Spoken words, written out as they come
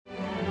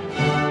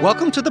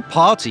Welcome to the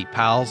party,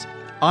 pals.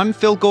 I'm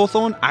Phil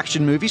Gawthorne,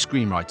 action movie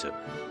screenwriter.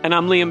 And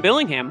I'm Liam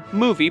Billingham,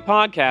 movie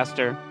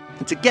podcaster.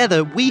 And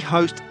together we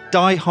host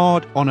Die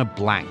Hard on a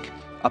Blank,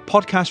 a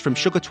podcast from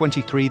Sugar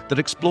 23 that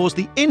explores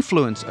the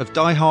influence of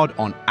Die Hard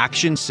on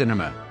action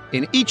cinema.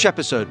 In each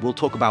episode, we'll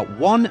talk about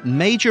one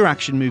major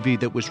action movie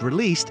that was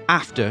released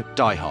after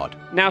Die Hard.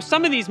 Now,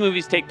 some of these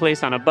movies take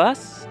place on a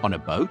bus, On a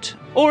boat?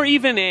 or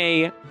even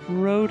a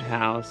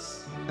roadhouse.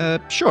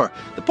 Sure.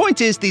 The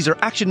point is, these are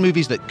action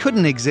movies that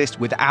couldn't exist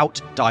without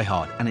Die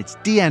Hard, and its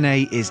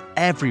DNA is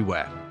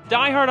everywhere.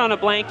 Die Hard on a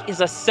Blank is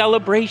a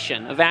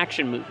celebration of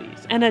action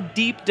movies and a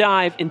deep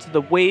dive into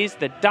the ways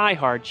that Die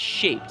Hard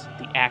shaped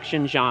the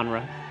action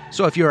genre.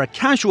 So if you're a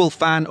casual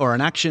fan or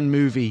an action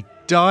movie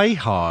Die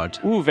Hard,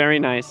 Ooh, very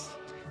nice.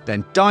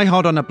 then Die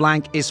Hard on a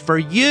Blank is for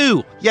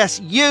you. Yes,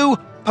 you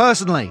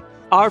personally.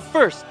 Our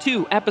first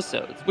two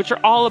episodes, which are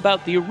all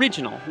about the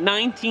original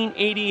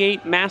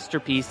 1988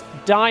 masterpiece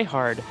Die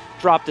Hard,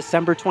 dropped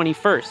December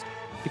 21st,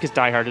 because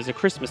Die Hard is a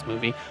Christmas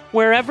movie,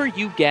 wherever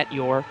you get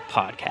your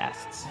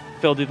podcasts.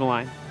 Phil, do the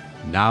line.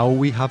 Now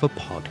we have a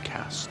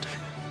podcast.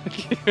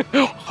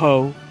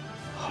 Ho,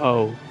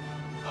 ho,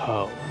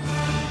 ho.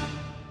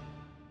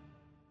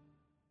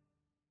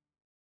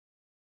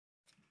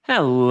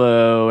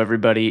 Hello,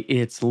 everybody.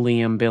 It's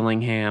Liam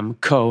Billingham,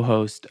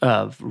 co-host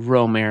of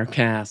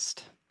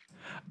Romarecast,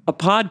 a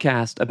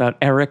podcast about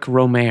Eric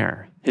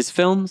Rohmer, his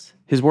films,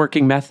 his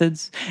working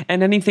methods,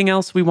 and anything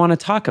else we want to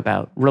talk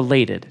about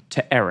related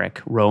to Eric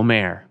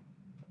Rohmer.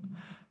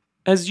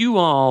 As you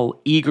all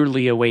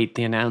eagerly await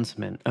the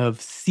announcement of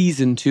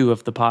Season 2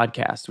 of the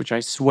podcast, which I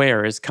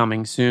swear is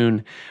coming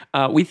soon,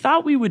 we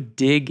thought we would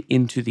dig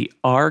into the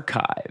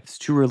archives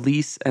to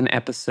release an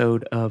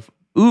episode of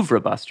Oeuvre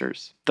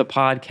Busters, the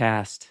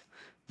podcast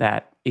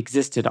that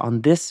existed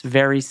on this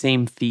very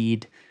same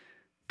feed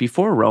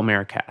before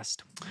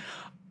Romarecast.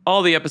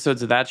 All the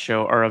episodes of that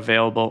show are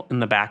available in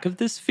the back of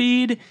this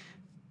feed,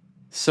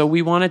 so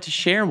we wanted to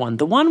share one.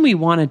 The one we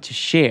wanted to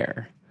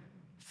share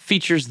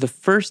features the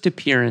first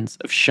appearance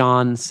of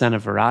Sean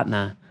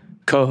Seneviratne,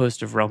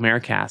 co-host of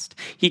Romarecast.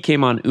 He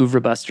came on Oeuvre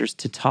Busters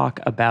to talk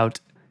about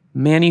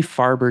Manny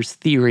Farber's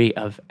theory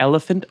of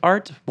elephant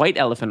art, white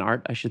elephant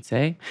art, I should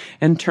say,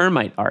 and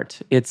termite art.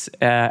 It's,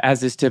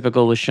 as is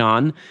typical with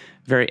Sean,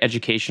 very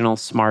educational,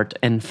 smart,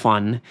 and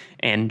fun.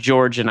 And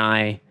George and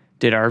I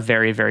did our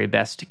very, very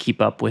best to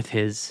keep up with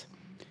his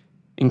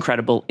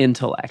incredible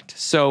intellect.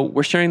 So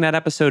we're sharing that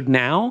episode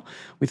now.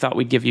 We thought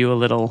we'd give you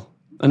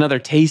another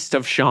taste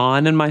of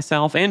Sean and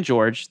myself and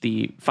George,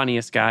 the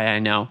funniest guy I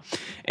know.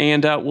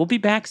 And we'll be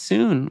back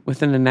soon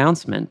with an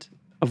announcement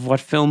of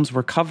what films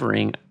we're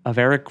covering of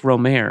Eric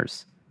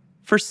Rohmer's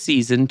for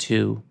Season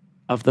 2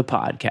 of the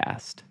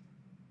podcast.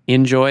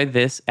 Enjoy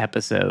this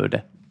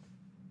episode.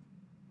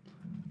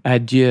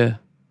 Adieu,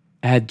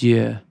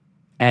 adieu,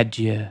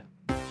 adieu.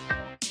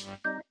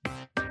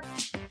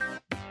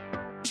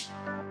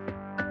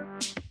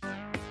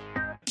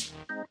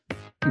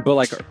 But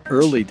like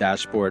early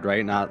Dashboard,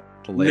 right? Not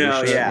the later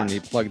No, shit yeah. when he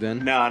plugged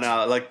in.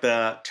 No, like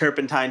the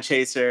Turpentine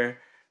Chaser,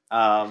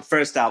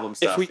 first album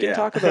stuff. If we can yeah.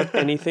 talk about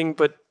anything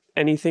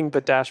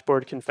but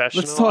Dashboard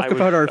Confessional, Let's talk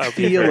about our I would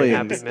be a very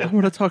happy feelings. I man.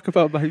 want to talk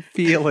about my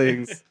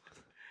feelings.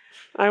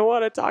 I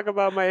want to talk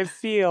about my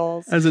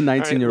feels. As a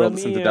 19-year-old, let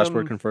listen me, to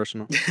Dashboard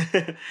Confessional.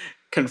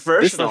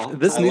 Conversional.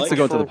 This I needs like to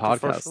go to the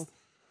Confessional.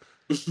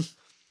 podcast.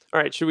 All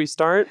right, should we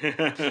start?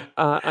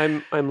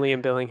 I'm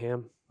Liam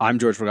Billingham. I'm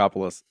George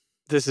Rogopoulos.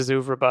 This is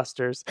Oeuvre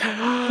Busters.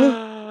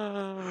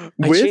 I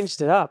With? changed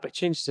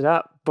it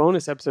up.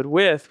 Bonus episode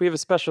with, we have a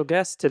special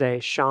guest today,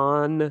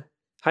 Sean.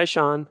 Hi,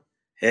 Sean.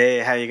 Hey,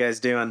 how you guys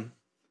doing?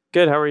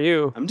 Good, how are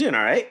you? I'm doing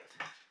all right.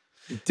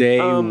 Day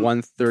Um,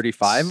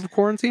 135 of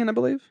quarantine, I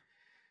believe.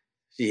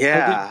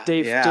 Yeah,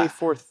 Day yeah.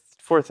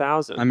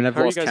 4,000. I mean, I've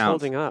how are you lost guys count.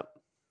 holding up?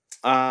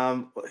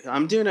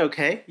 I'm doing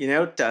okay. You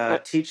know,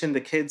 teaching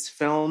the kids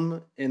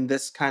film in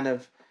this kind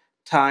of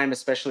time,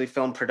 especially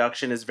film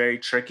production, is very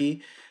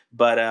tricky.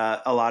 But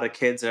a lot of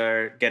kids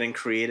are getting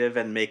creative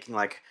and making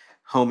like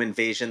home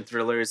invasion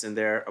thrillers in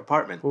their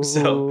apartment.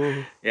 So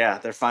Ooh, yeah,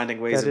 they're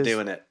finding ways That of is-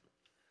 doing it.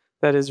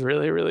 that is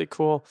really, really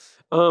cool.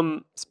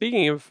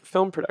 Speaking of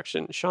film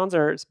production, Sean's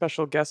our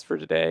special guest for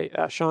today,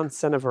 Sean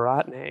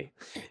Seneviratne.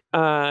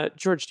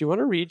 George, do you want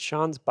to read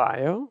Sean's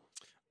bio?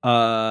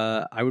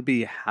 I would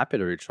be happy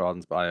to read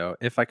Sean's bio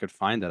if I could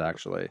find it,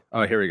 actually.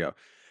 Oh, here we go.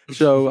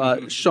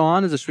 So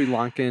Sean is a Sri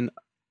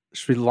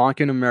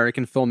Lankan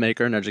American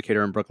filmmaker and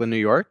educator in Brooklyn, New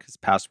York. His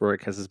past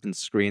work has been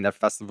screened at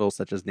festivals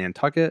such as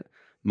Nantucket,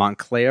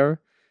 Montclair,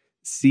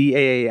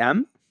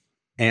 CAAM,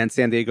 and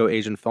San Diego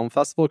Asian Film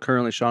Festival.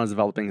 Currently, Sean is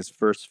developing his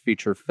first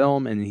feature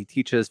film, and he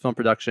teaches film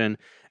production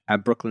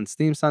at Brooklyn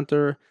STEAM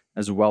Center,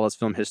 as well as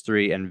film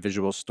history and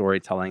visual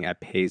storytelling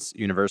at Pace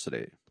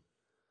University.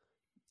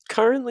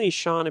 Currently,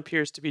 Sean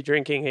appears to be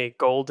drinking a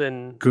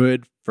golden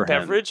Good for him.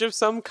 beverage of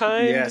some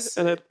kind. Yes.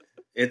 And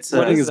It's What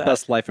Living is his that?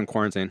 best life in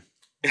quarantine.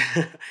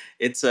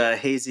 it's a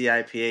hazy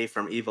IPA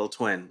from Evil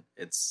Twin.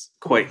 It's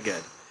quite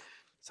good.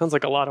 sounds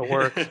like a lot of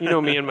work. You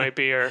know me and my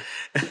beer.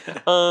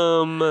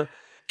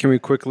 Can Can we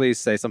quickly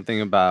say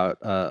something about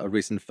a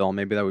recent film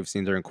maybe that we've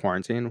seen during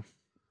quarantine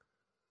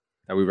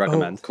that we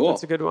recommend? Cool.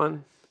 That's a good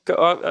one.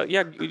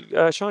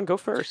 Go, Sean, go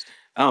first.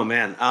 Oh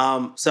man.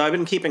 So I've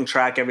been keeping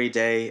track every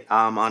day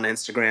on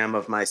Instagram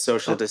of my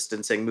social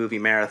distancing movie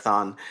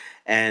marathon,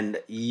 and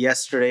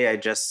yesterday I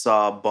just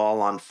saw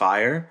Ball of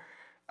Fire,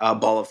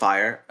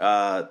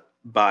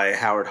 by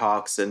Howard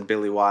Hawks and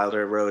Billy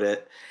Wilder wrote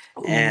it,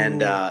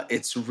 and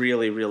it's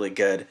really really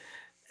good.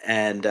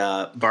 And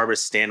Barbara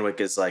Stanwyck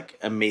is like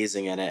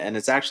amazing in it, and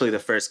it's actually the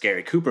first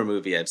Gary Cooper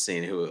movie I've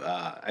seen who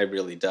I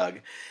really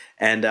dug.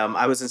 And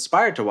I was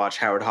inspired to watch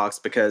Howard Hawks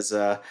because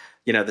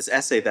this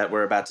essay that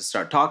we're about to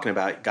start talking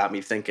about got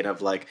me thinking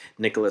of like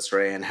Nicholas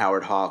Ray and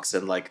Howard Hawks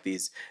and like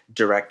these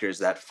directors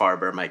that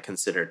Farber might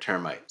consider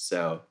termite.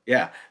 So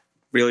yeah,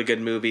 really good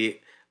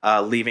movie.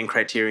 Leaving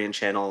Criterion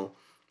Channel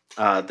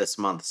this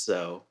month,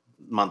 so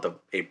month of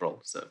April.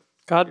 So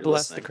God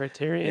bless the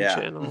Criterion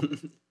Channel.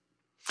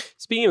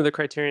 Speaking of the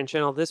Criterion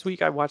Channel, this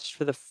week I watched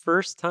for the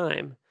first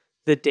time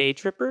The Day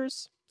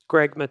Trippers,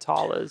 Greg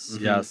Matalla's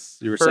Yes,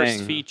 you were first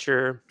saying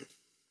feature.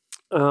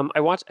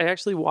 I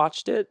actually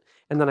watched it,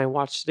 and then I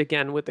watched it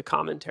again with the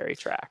commentary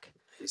track.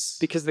 Nice.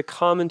 Because the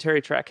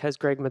commentary track has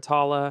Greg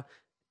Matalla,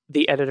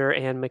 the editor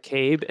Anne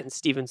McCabe, and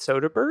Steven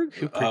Soderbergh,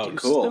 who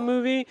produced the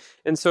movie.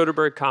 And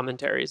Soderbergh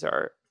commentaries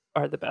are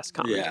the best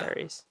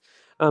commentaries.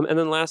 And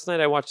then last night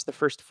I watched the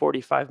first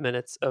 45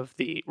 minutes of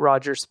the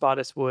Roger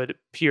Spottiswoode,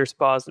 Pierce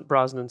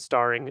Brosnan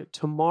starring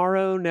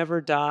Tomorrow Never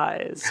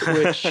Dies,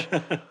 which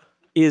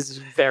is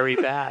very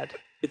bad.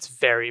 It's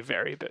very,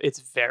 very bad.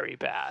 It's very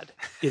bad.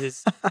 It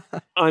is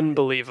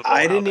unbelievable.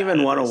 I didn't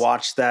even want to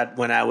watch that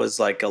when I was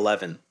like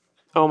 11.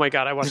 Oh my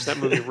God, I watched that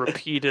movie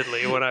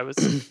repeatedly when I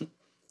was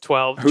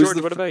 12.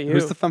 George, what about you?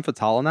 Who's the femme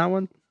fatale in that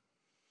one?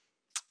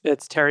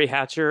 It's Terry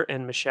Hatcher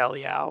and Michelle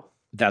Yeoh.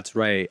 That's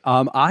right.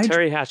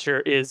 Terry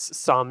Hatcher is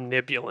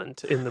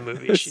somnibulant in the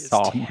movie. She is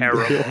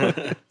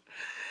terrible.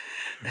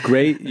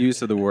 Great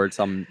use of the word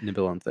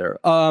somnibulant there.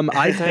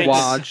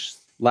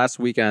 Last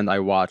weekend I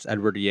watched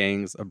Edward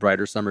Yang's A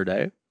Brighter Summer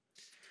Day.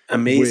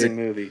 Amazing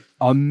movie.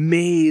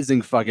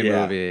 Amazing fucking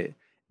movie.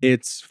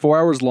 It's 4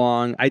 hours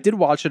long. I did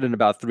watch it in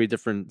about 3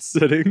 different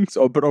sittings,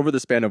 but over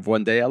the span of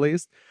one day at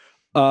least.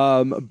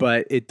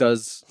 But it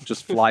does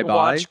just fly by.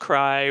 Watch,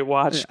 cry,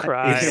 watch,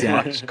 cry.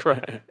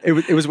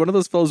 It was one of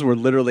those films where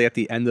literally at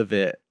the end of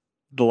it,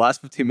 the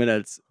last 15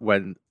 minutes,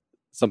 when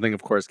something,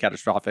 of course,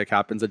 catastrophic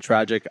happens and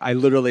tragic, I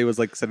literally was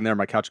like sitting there on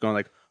my couch going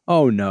like,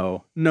 oh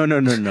no.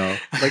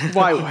 Like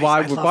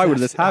why would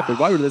this happen?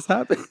 Why would this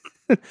happen?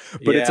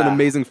 But it's an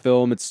amazing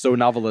film. It's so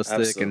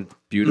novelistic and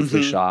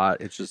beautifully shot.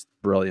 It's just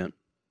brilliant.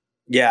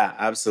 Yeah,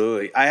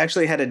 absolutely. I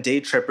actually had a Day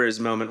Trippers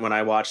moment when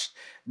I watched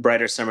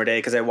Brighter Summer Day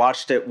because I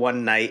watched it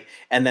one night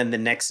and then the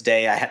next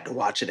day I had to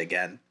watch it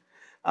again.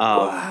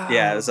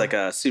 Yeah, it was like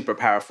a super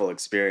powerful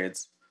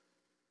experience.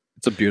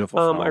 It's a beautiful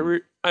film.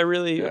 I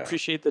really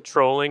appreciate the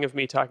trolling of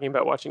me talking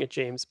about watching a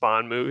James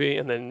Bond movie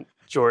and then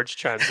George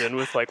chimes in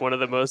with like one of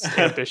the most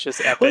ambitious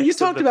epics. Well, you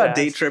talked about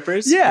Day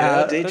Trippers.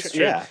 Yeah, that's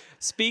true.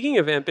 Speaking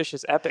of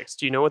ambitious epics,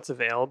 do you know what's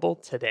available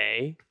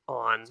today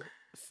on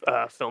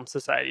Film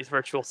Society's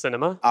virtual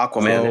cinema?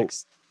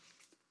 Aquaman.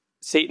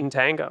 Satan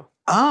Tango.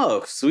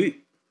 Oh,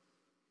 sweet.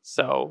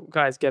 So,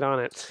 guys, get on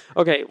it.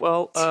 Okay,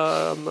 well,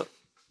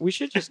 we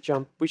should just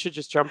jump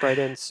right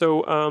in.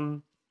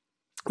 So,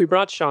 we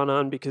brought Sean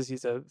on because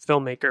he's a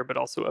filmmaker, but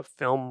also a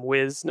film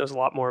whiz, knows a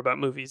lot more about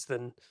movies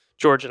than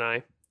George and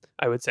I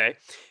would say.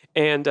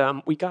 And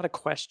we got a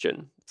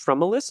question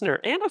from a listener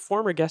and a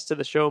former guest of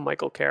the show,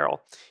 Michael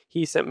Carroll.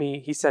 He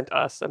sent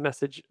us a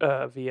message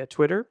via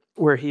Twitter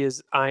where he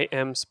is I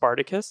am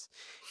Spartacus.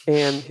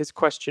 And his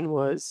question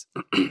was,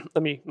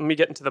 let me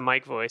get into the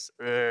mic voice.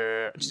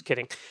 Just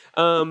kidding.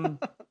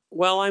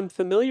 While I'm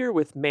familiar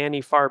with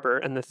Manny Farber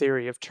and the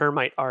theory of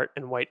termite art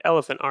and white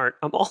elephant art,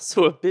 I'm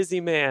also a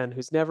busy man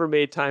who's never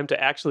made time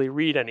to actually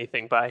read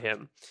anything by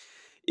him.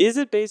 Is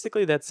it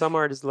basically that some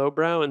art is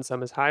lowbrow and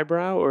some is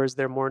highbrow, or is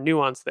there more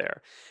nuance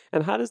there?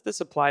 And how does this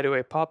apply to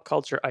a pop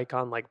culture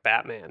icon like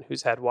Batman,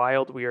 who's had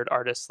wild, weird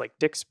artists like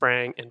Dick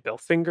Sprang and Bill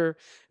Finger,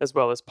 as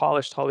well as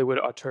polished Hollywood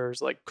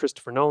auteurs like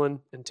Christopher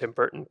Nolan and Tim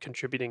Burton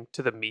contributing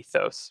to the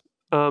mythos?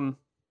 I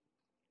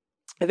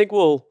think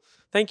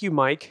thank you,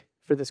 Mike,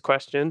 for this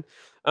question.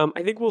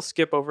 I think we'll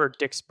skip over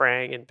Dick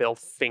Sprang and Bill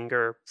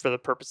Finger for the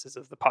purposes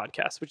of the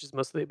podcast, which is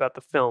mostly about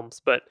the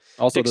films. But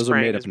also, Dick those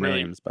Sprang are made up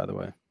really names, by the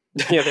way.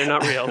 Yeah, they're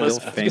not real.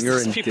 Bill Finger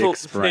and Dick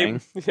Sprang.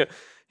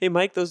 Hey,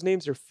 Mike, those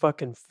names are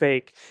fucking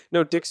fake.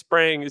 No, Dick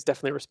Sprang is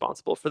definitely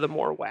responsible for the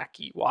more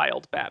wacky,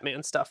 wild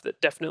Batman stuff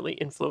that definitely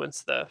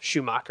influenced the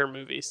Schumacher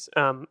movies.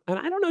 And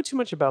I don't know too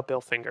much about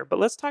Bill Finger, but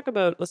let's talk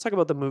about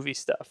the movie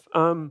stuff.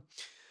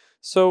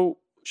 So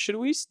should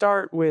we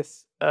start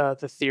with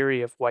the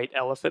theory of white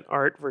elephant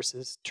art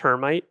versus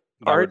termite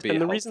art?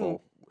 And the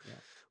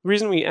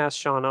reason we asked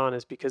Sean on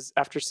is because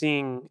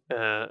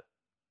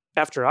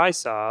after I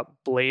saw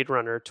Blade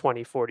Runner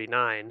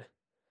 2049,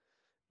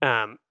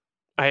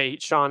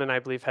 Sean and I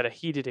believe had a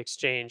heated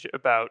exchange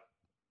about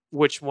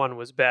which one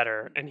was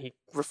better, and he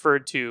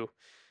referred to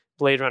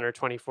Blade Runner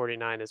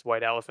 2049 is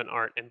white elephant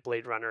art and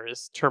Blade Runner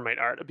is termite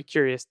art. I'd be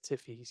curious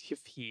if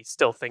he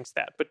still thinks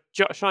that. But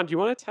Sean, do you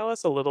want to tell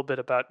us a little bit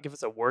give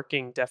us a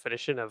working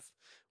definition of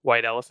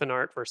white elephant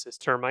art versus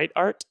termite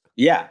art?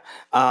 Yeah.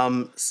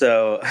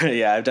 So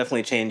yeah, I've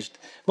definitely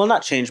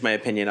not changed my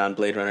opinion on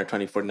Blade Runner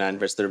 2049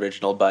 versus the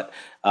original, but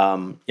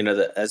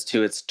as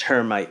to its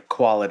termite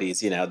qualities,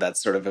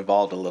 that's sort of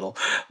evolved a little.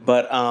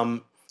 But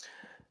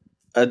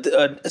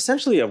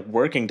essentially a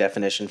working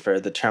definition for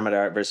the termite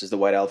art versus the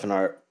white elephant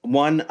art.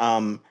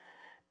 One,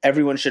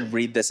 everyone should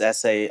read this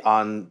essay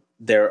on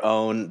their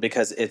own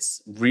because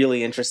it's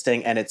really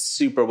interesting and it's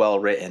super well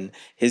written.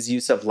 His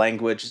use of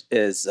language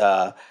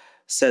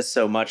says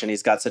so much, and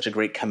he's got such a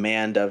great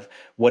command of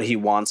what he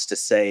wants to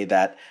say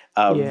that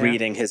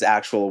reading his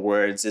actual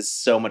words is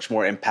so much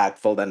more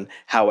impactful than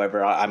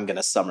however I'm going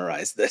to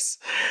summarize this.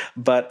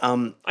 But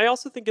I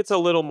also think it's a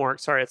little more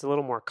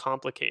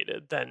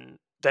complicated than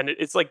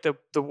it's like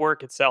the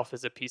work itself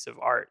is a piece of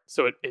art,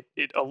 so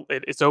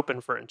it's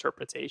open for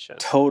interpretation.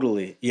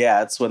 Totally,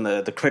 yeah. It's when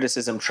the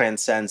criticism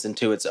transcends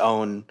into its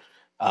own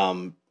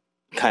kind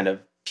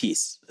of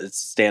piece.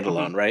 It's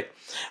standalone, right?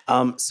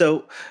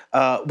 So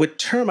with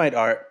termite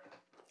art,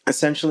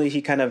 essentially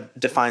he kind of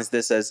defines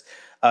this as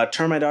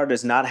termite art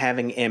is not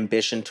having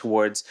ambition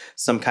towards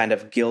some kind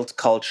of guilt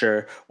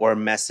culture or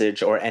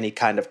message or any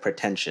kind of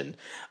pretension.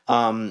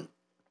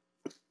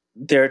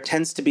 There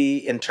tends to be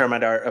in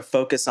termite art a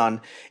focus on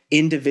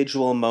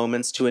individual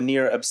moments to a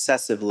near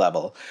obsessive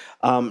level,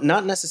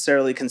 not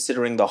necessarily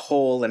considering the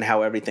whole and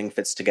how everything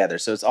fits together.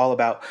 So it's all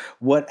about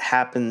what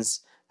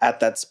happens at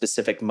that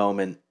specific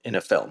moment in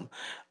a film,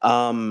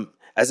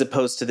 as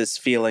opposed to this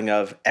feeling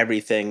of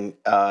everything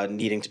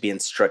needing to be in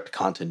strict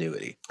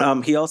continuity.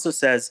 He also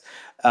says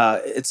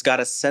it's got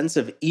a sense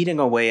of eating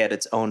away at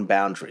its own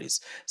boundaries.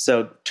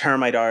 So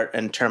termite art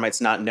and termites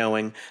not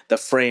knowing the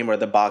frame or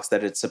the box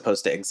that it's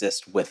supposed to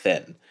exist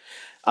within.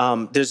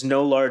 There's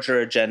no larger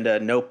agenda,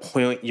 no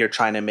point you're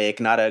trying to make,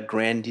 not a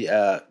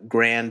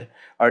grand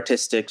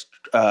artistic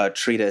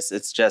treatise.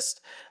 It's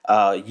just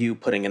you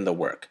putting in the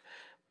work.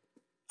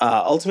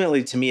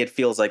 Ultimately, to me, it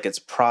feels like it's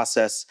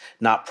process,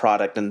 not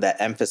product, and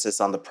the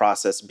emphasis on the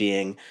process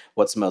being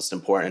what's most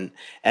important,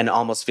 and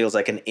almost feels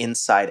like an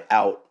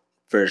inside-out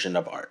version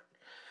of art.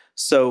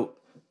 So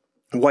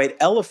white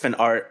elephant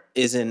art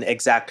is in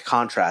exact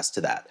contrast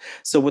to that.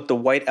 So with the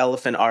white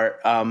elephant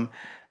art, I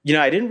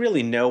didn't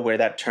really know where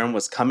that term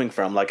was coming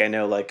from. Like I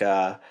know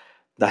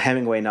the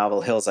Hemingway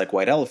novel Hills Like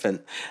White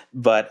Elephant,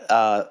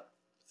 but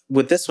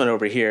with this one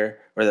over here,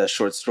 or the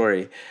short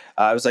story,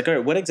 I was like, all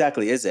right, what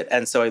exactly is it?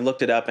 And so I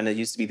looked it up, and it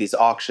used to be these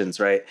auctions,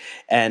 right?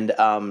 And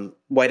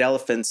white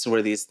elephants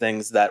were these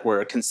things that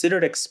were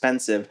considered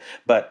expensive,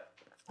 but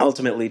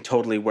ultimately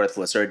totally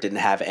worthless, or it didn't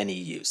have any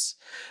use.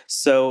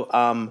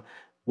 So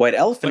white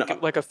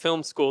elephant... Like a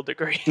film school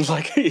degree.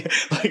 like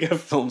a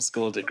film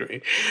school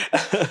degree.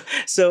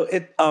 So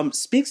it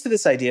speaks to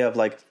this idea of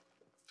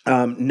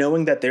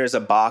knowing that there's a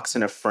box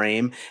and a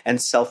frame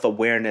and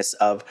self-awareness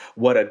of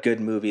what a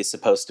good movie is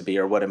supposed to be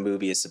or what a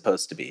movie is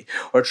supposed to be,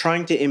 or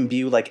trying to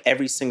imbue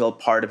every single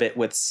part of it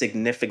with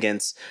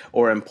significance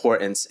or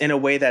importance in a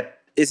way that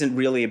isn't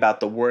really about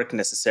the work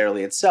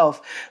necessarily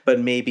itself, but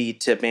maybe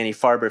to Manny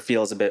Farber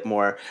feels a bit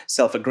more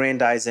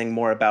self-aggrandizing,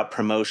 more about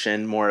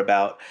promotion, more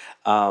about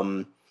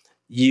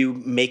you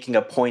making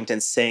a point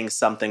and saying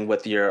something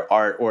with your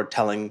art or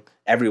telling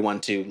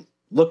everyone to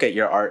look at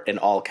your art in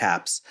all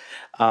caps.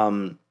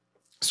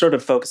 Sort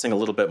of focusing a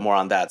little bit more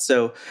on that.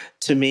 So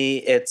to me,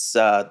 it's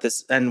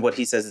this, and what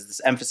he says is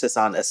this emphasis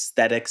on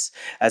aesthetics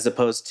as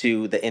opposed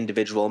to the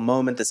individual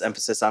moment, this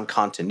emphasis on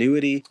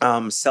continuity,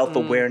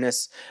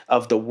 self-awareness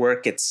of the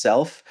work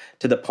itself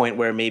to the point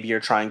where maybe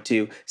you're trying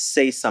to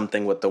say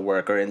something with the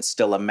work or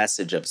instill a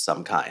message of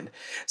some kind.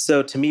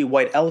 So to me,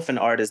 white elephant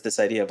art is this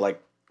idea of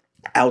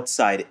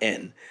outside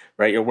in,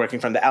 right? You're working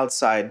from the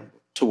outside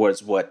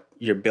towards what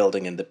you're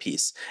building in the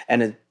piece.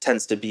 And it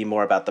tends to be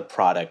more about the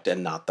product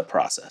and not the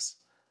process.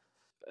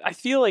 I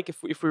feel like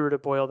if we were to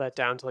boil that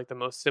down to the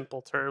most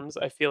simple terms,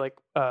 I feel like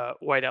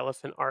white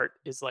elephant art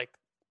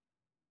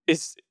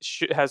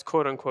has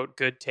quote unquote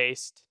good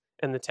taste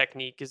and the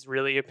technique is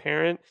really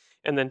apparent.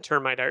 And then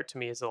termite art to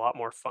me is a lot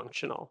more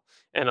functional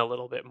and a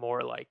little bit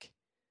more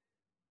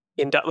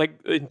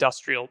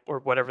industrial or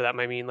whatever that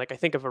might mean. I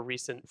think of a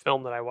recent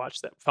film that I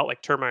watched that felt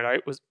like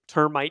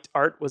termite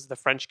art was The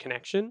French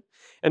Connection,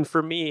 and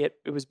for me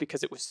it was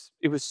because it was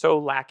so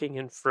lacking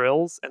in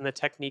frills and the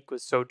technique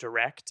was so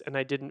direct, and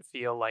I didn't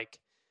feel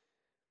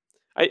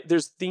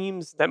there's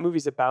themes. That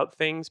movie's about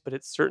things, but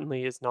it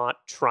certainly is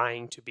not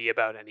trying to be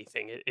about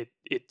anything.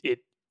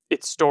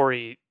 Its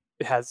story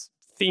has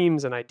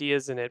themes and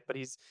ideas in it, but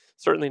he's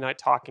certainly not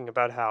talking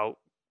about how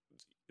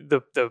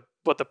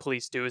what the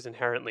police do is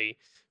inherently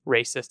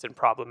racist and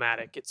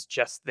problematic. It's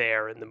just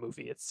there in the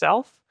movie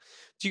itself.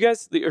 Do you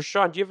guys, or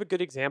Sean, do you have a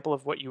good example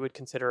of what you would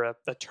consider a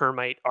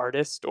termite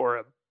artist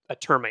or a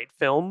termite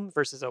film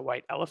versus a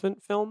white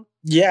elephant film?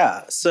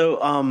 Yeah. So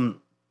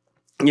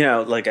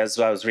Like as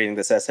I was reading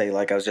this essay,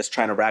 like I was just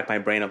trying to rack my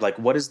brain of like,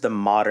 what is the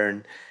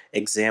modern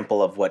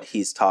example of what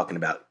he's talking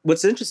about?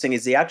 What's interesting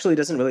is he actually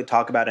doesn't really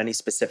talk about any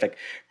specific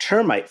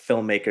termite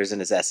filmmakers in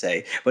his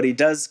essay, but he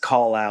does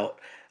call out,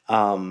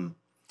 um,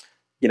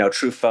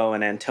 Truffaut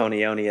and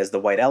Antonioni as the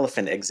white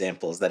elephant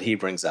examples that he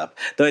brings up.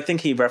 Though I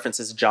think he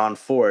references John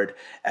Ford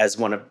as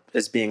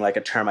being like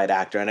a termite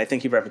actor, and I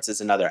think he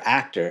references another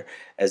actor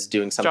as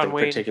doing something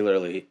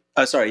particularly.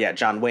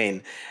 John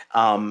Wayne,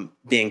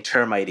 being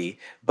termitey.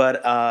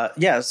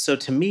 But so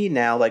to me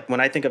now, like when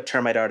I think of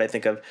termite art, I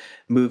think of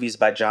movies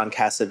by John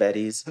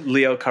Cassavetes,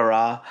 Leo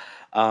Cara,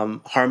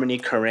 Harmony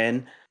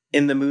Korine.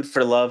 In the Mood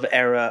for Love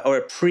era,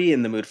 or pre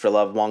In the Mood for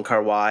Love, Wong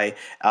Kar-wai,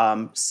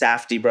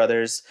 Safdie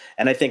brothers,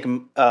 and I think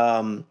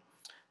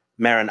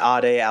Marin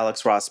Ade,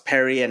 Alex Ross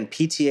Perry, and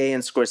PTA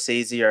and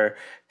Scorsese are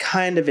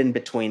kind of in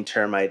between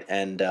termite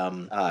and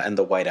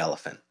the white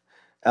elephant.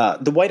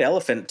 The white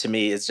elephant to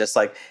me is just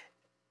like,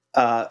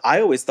 I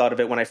always thought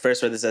of it when I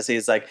first read this essay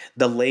as like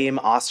the lame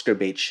Oscar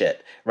bait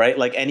shit, right?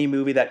 Like any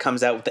movie that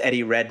comes out with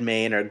Eddie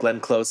Redmayne or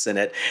Glenn Close in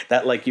it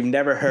that like you've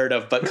never heard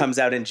of but comes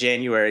out in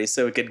January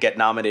so it could get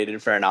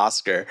nominated for an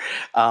Oscar.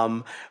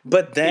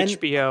 But then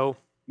HBO.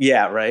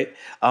 Yeah, right.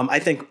 I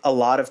think a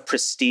lot of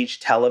prestige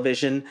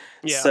television.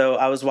 Yeah. So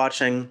I was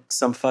watching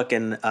some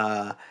fucking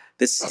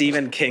this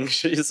Stephen King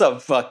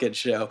some fucking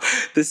show.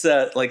 This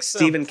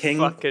Stephen King,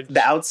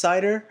 The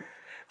Outsider.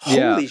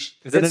 Holy Is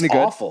it it's any good?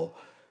 Awful.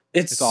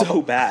 It's so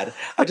awful. bad.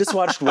 I just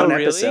watched one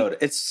really? episode.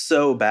 It's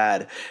so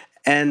bad.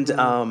 And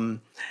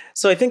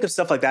so I think of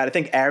stuff like that. I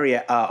think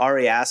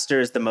Ari Aster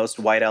is the most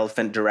white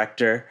elephant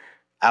director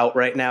out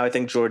right now. I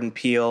think Jordan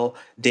Peele,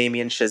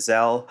 Damien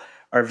Chazelle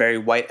are very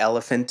white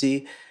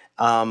elephant-y.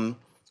 And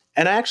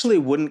I actually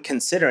wouldn't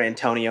consider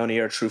Antonioni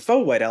or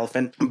Truffaut white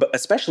elephant, but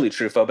especially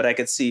Truffaut, but I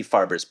could see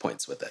Farber's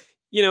points with it.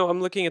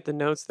 I'm looking at the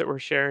notes that we're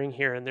sharing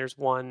here, and there's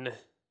one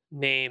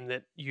name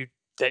that you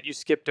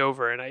skipped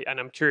over, and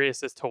I'm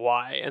curious as to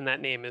why, and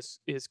that name is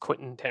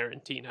Quentin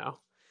Tarantino.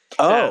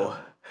 Oh,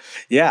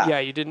 yeah. Yeah,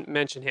 you didn't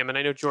mention him, and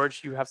I know,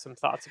 George, you have some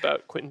thoughts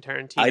about Quentin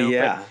Tarantino.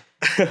 Yeah.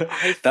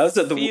 That was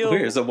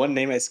the one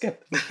name I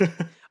skipped.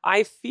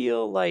 I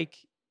feel like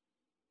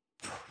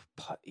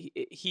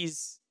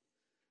he's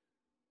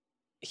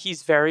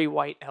very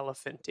white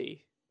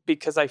elephant-y,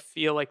 because I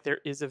feel like there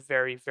is a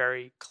very,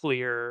 very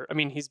clear... I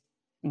mean, he's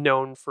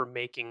known for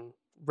making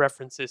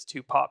references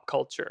to pop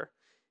culture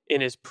in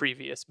his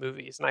previous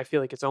movies. And I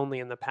feel like it's only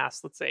in the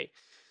past, let's say,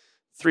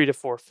 3 to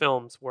 4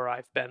 films where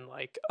I've been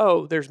like,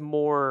 oh, there's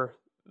more,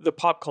 the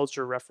pop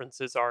culture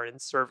references are in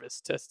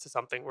service to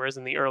something. Whereas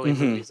in the early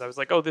movies, I was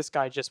like, oh, this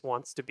guy just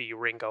wants to be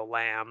Ringo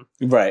Lamb.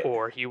 Right.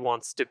 Or he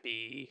wants to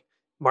be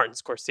Martin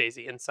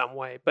Scorsese in some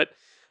way. But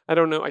I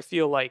don't know. I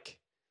feel like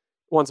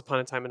Once Upon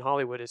a Time in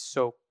Hollywood is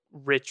so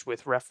rich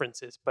with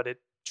references, but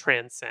it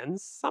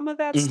transcends some of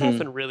that stuff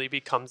and really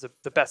becomes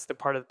the best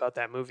part about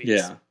that movie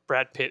is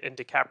Brad Pitt and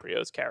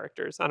DiCaprio's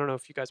characters. I don't know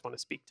if you guys want to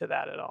speak to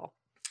that at all.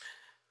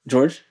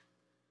 George?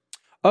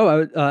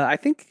 Oh, I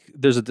think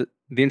there's the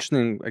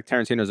interesting, like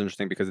Tarantino is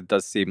interesting because it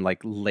does seem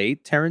like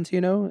late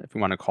Tarantino, if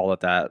you want to call it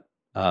that.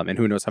 And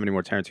who knows how many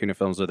more Tarantino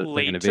films are there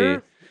going to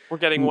be. We're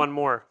getting one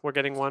more.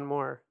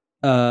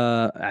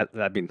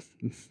 I mean,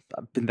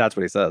 that's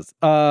what he says.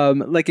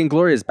 Like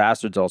Inglourious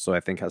Bastards also, I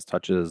think, has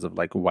touches of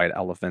like white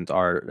elephant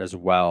art as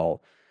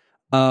well.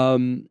 I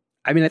mean,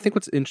 I think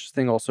what's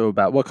interesting also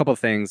about, well, a couple of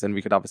things, and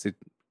we could obviously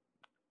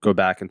go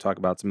back and talk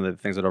about some of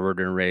the things that have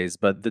already been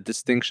raised, but the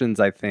distinctions,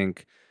 I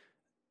think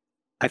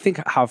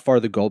how far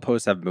the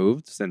goalposts have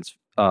moved since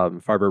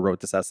Farber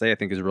wrote this essay, I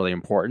think is really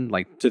important.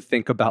 Like to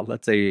think about,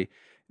 let's say,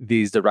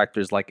 these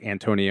directors like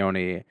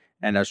Antonioni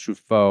and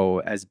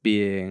Truffaut as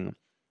being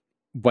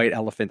white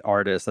elephant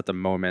artists at the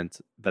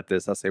moment that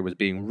this essay was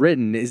being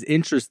written is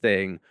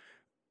interesting.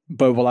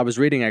 But while I was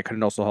reading, I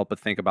couldn't also help but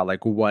think about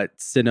like what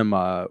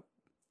cinema,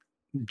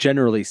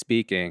 generally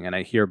speaking, and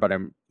I hear what I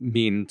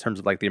mean in terms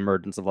of like the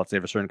emergence of, let's say,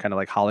 of a certain kind of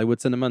like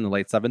Hollywood cinema in the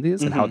late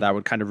 70s and how that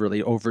would kind of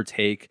really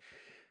overtake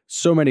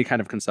so many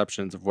kind of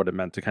conceptions of what it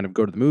meant to kind of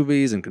go to the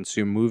movies and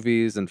consume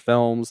movies and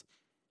films.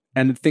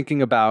 And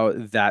thinking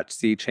about that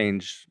sea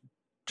change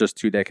just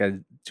two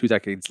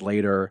decades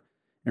later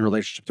in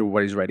relationship to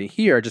what he's writing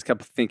here, I just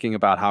kept thinking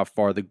about how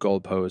far the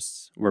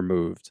goalposts were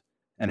moved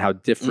and how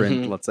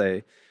different, let's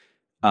say,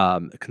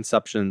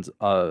 conceptions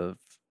of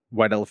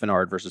white elephant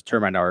art versus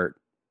termite art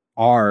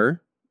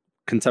are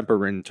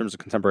contemporary in terms of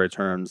contemporary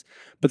terms.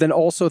 But then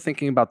also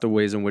thinking about the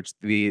ways in which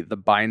the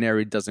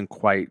binary doesn't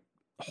quite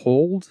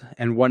hold.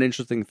 And one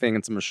interesting thing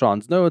in some of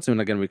Sean's notes, and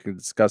again, we can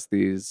discuss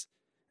these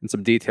in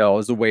some detail,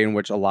 is the way in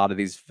which a lot of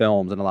these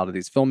films and a lot of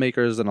these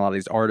filmmakers and a lot of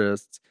these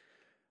artists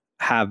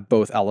have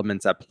both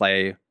elements at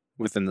play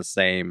within the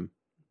same,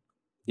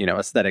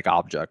 aesthetic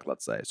object,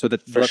 let's say. So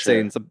that, let's say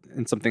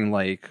in something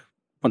like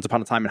Once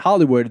Upon a Time in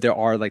Hollywood, there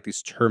are like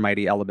these termite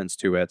elements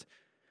to it.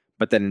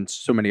 But then in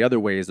so many other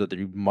ways, that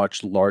there are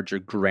much larger,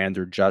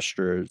 grander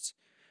gestures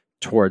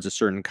towards a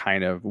certain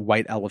kind of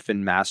white elephant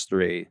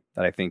mastery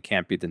that I think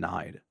can't be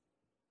denied.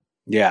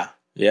 Yeah,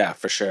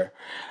 for sure.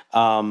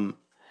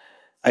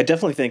 I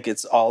definitely think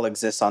it's all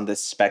exists on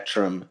this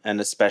spectrum,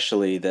 and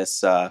especially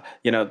this,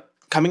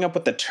 coming up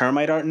with the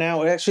termite art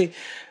now. Actually,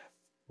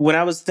 when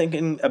I was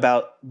thinking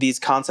about these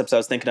concepts, I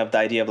was thinking of the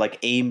idea of like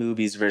A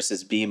movies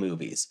versus B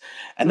movies.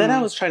 And then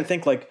I was trying to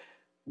think like,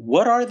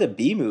 what are the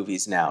B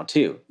movies now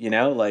too?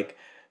 Like,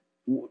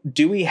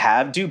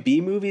 do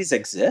B movies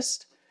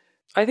exist?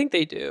 I think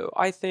they do.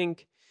 I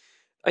think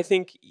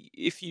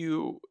if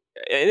you,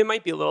 and it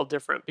might be a little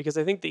different because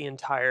I think the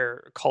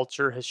entire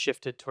culture has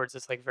shifted towards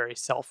this like very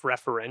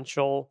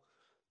self-referential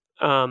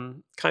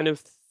kind of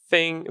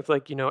thing. It's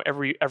like,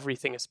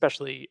 everything,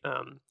 especially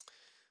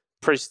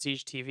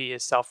prestige TV,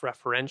 is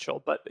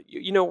self-referential. But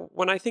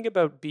when I think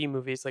about B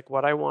movies, like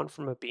what I want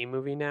from a B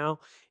movie now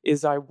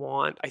is I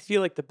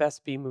feel like the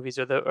best B movies,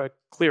 or a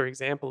clear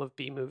example of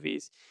B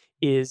movies,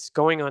 is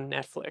going on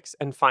Netflix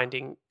and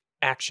finding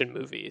action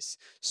movies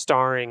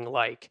starring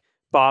like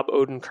Bob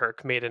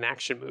Odenkirk made an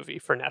action movie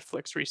for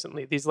Netflix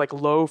recently. These like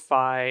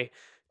lo-fi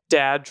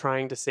dad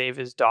trying to save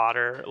his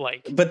daughter,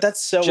 like. But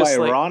that's so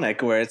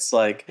ironic, where it's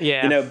like,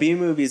 yeah, B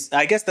movies.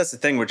 I guess that's the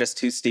thing. We're just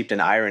too steeped in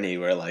irony.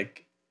 We're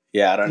like,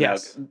 yeah, I don't know.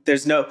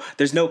 There's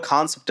no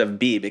concept of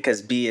B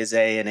because B is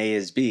A and A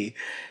is B.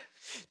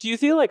 Do you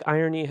feel like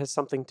irony has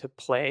something to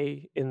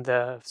play in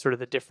the sort of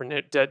the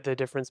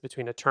difference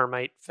between a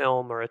termite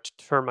film or a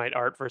termite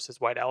art versus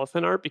white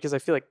elephant art? Because I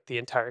feel like the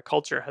entire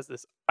culture has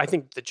this. I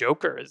think the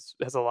Joker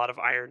has a lot of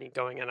irony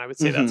going in. I would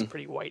say that's a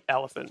pretty white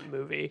elephant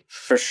movie.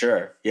 For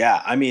sure.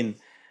 Yeah. I mean,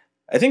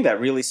 I think that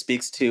really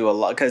speaks to a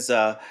lot because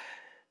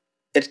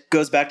it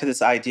goes back to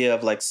this idea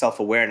of like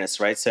self-awareness,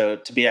 right? So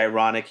to be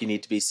ironic, you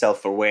need to be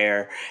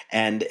self-aware.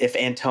 And if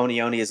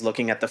Antonioni is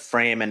looking at the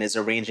frame and is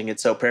arranging it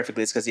so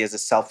perfectly, it's because he has a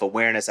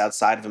self-awareness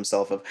outside of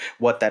himself of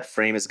what that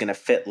frame is going to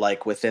fit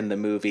like within the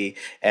movie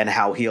and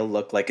how he'll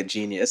look like a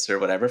genius or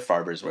whatever,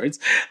 Farber's words,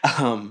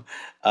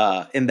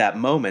 in that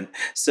moment.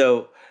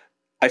 So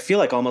I feel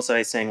like almost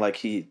like saying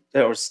like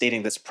or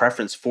stating this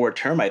preference for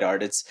termite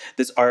art. It's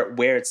this art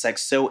where it's like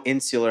so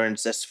insular and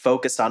just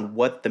focused on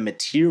what the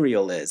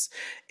material is.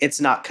 It's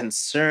not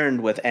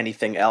concerned with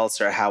anything else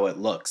or how it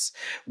looks.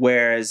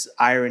 Whereas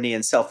irony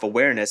and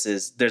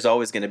self-awareness there's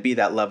always going to be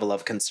that level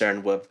of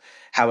concern with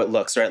how it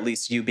looks, or at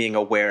least you being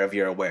aware of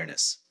your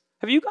awareness.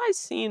 Have you guys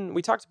seen?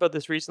 We talked about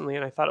this recently,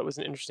 and I thought it was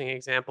an interesting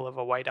example of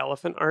a white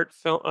elephant art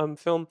film.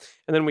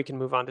 And then we can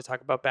move on to talk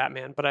about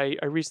Batman. But I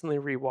recently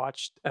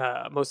rewatched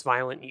Most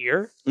Violent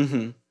Year.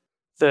 Mm-hmm.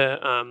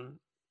 The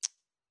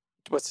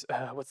what's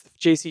the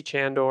J.C.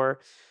 Chandor,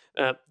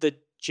 the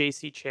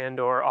J.C.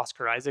 Chandor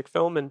Oscar Isaac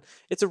film, and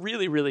it's a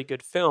really, really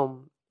good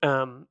film.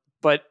 And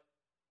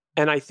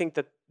I think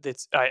that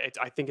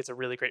I think it's a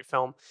really great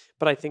film,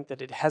 but I think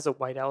that it has a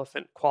white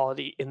elephant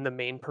quality in the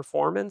main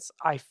performance.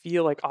 I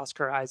feel like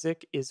Oscar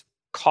Isaac is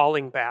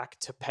calling back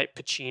to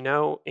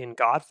Pacino in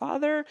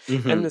Godfather,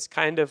 and this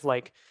kind of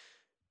like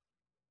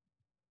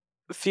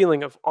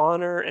feeling of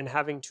honor and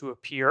having to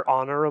appear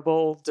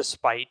honorable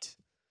despite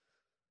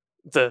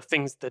the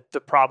things the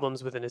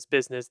problems within his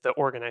business, the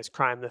organized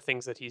crime, the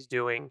things that he's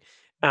doing.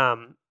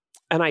 And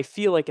I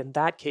feel like in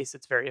that case,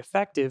 it's very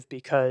effective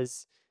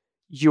because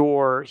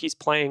he's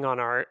playing on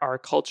our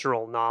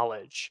cultural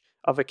knowledge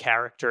of a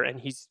character, and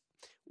he's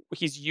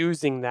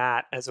using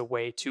that as a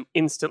way to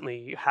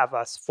instantly have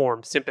us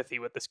form sympathy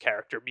with this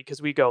character,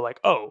 because we go like,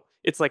 oh,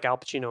 it's like Al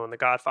Pacino in The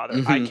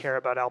Godfather. I care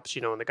about Al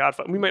Pacino in The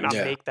Godfather. We might not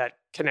make that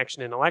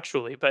connection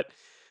intellectually, but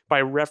by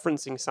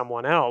referencing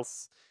someone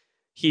else,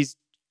 he's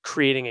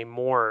creating a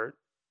more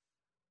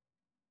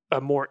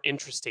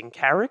interesting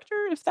character,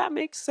 if that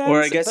makes sense.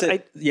 Or I guess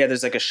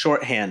there's like a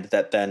shorthand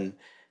that then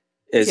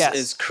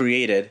is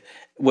created,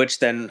 which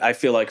then I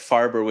feel like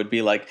Farber would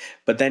be like,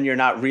 but then you're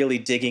not really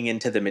digging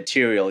into the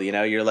material,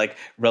 you're like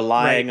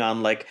relying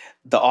on like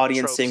the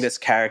audience seeing this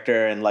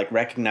character and like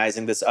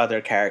recognizing this other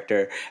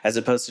character, as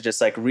opposed to just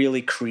like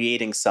really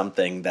creating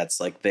something that's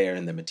like there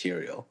in the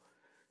material.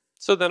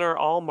 So then are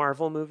all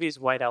Marvel movies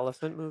white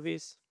elephant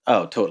movies?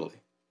 Oh, totally.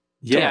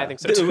 Yeah, I think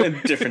so too.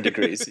 In different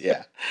degrees,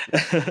 yeah.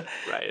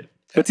 Right.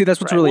 But see,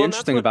 that's what's really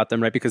interesting about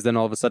them, right? Because then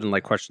all of a sudden,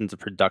 like questions of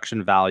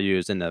production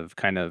values and of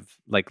kind of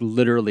like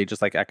literally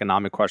just like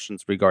economic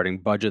questions regarding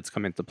budgets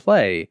come into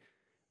play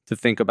to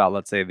think about,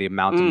 let's say, the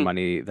amount of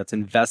money that's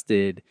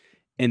invested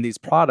in these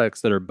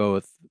products that are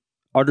both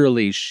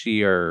utterly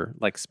sheer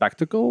like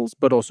spectacles,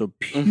 but also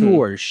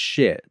pure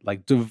shit,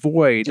 like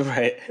devoid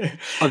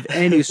of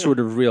any sort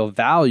of real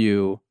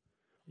value.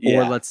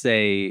 Or let's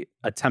say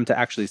attempt to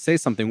actually say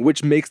something,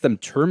 which makes them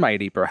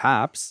termite-y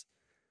perhaps.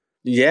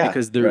 Yeah,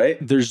 because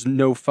there's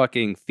no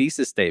fucking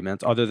thesis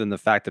statements other than the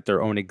fact that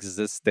their own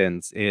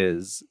existence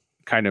is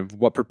kind of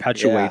what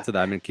perpetuates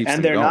them and keeps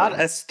them going. And they're not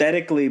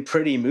aesthetically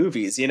pretty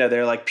movies.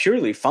 They're like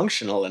purely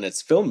functional in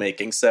its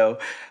filmmaking. So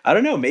I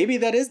don't know, maybe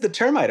that is the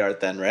termite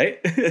art then,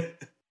 right?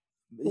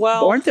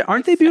 Well,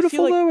 aren't they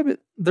beautiful though? I mean,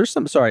 there's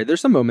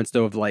some moments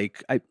though of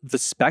like the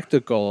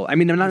spectacle. I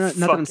mean, I'm not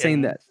that I'm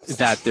saying that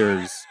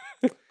there's.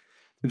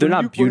 They're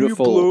not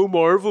beautiful. When you blow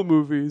Marvel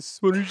movies,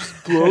 when you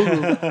just blow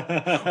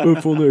them.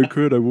 If only I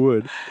could, I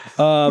would.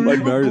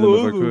 I'd marry them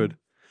if I could.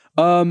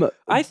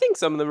 I think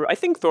some of them. I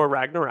think Thor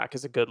Ragnarok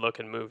is a good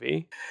looking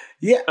movie.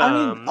 Yeah,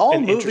 I mean,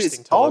 and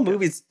interesting to all look at.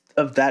 movies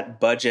of that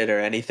budget or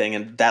anything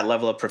and that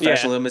level of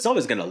professionalism is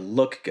always going to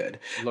look good.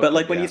 But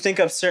like when you think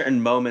of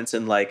certain moments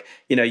and like,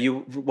 you know,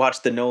 you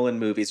watch the Nolan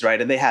movies, right?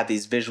 And they have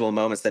these visual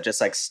moments that just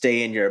like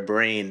stay in your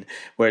brain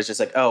where it's just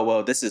like, oh,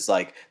 well, this is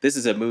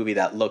a movie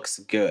that looks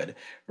good,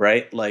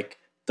 right? Like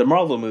the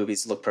Marvel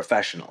movies look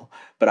professional,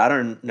 but I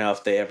don't know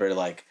if they ever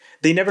like,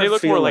 they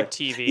look feel more like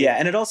TV. Yeah.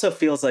 And it also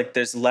feels like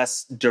there's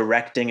less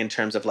directing in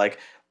terms of like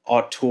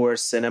auteur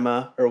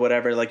cinema or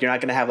whatever. Like you're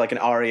not going to have like an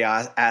Ari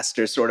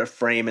Aster sort of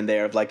frame in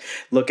there of like,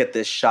 look at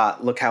this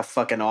shot, look how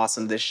fucking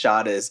awesome this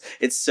shot is,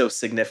 it's so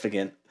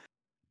significant.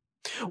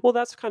 Well,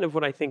 that's kind of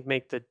what I think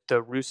make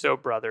the Russo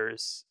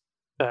brothers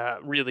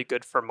really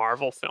good for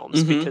Marvel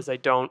films, because I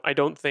don't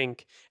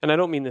think, and I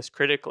don't mean this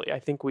critically, I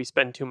think we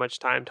spend too much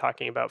time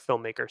talking about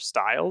filmmaker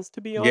styles, to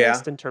be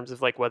honest, in terms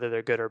of like whether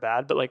they're good or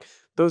bad. But like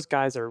those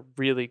guys are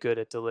really good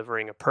at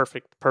delivering a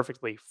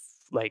perfectly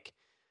like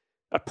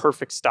a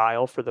perfect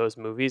style for those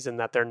movies, and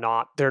that they're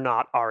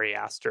not Ari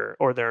Aster,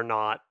 or they're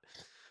not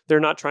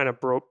trying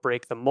to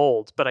break the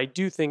mold. But I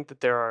do think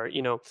that there are,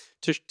 you know,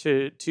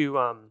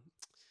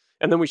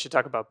 and then we should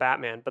talk about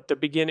Batman. But the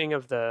beginning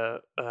of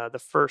the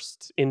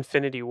first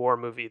Infinity War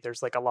movie,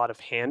 there's like a lot of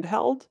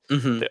handheld,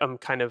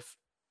 kind of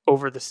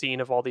over the scene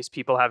of all these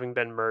people having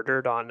been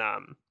murdered on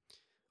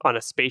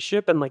a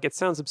spaceship, and like it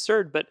sounds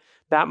absurd, but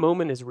that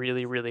moment is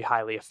really, really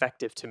highly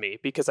effective to me,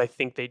 because I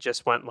think they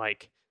just went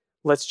like,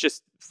 let's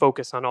just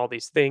focus on all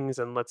these things,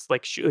 and let's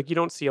like shoot. Like you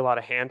don't see a lot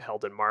of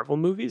handheld in Marvel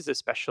movies,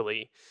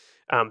 especially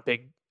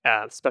big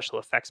special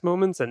effects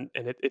moments, and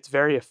it's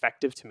very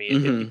effective to me.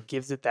 It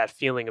gives it that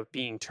feeling of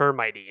being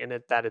termitey,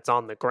 and that it's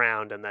on the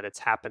ground and that it's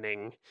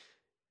happening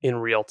in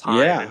real time.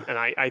 Yeah. And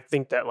I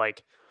think that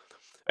like,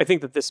 I think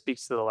that this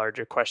speaks to the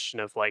larger question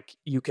of like,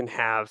 you can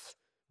have,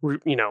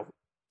 you know,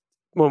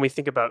 when we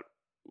think about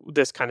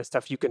this kind of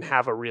stuff, you can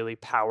have a really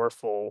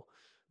powerful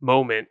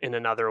moment in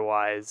an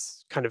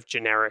otherwise kind of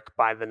generic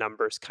by the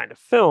numbers kind of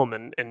film.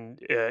 And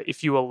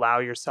if you allow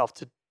yourself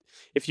to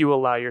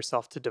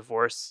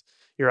divorce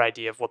your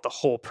idea of what the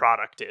whole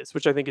product is,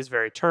 which I think is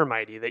very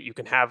termitey, that you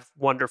can have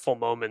wonderful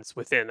moments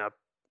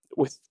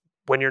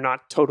when you're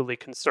not totally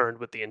concerned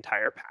with the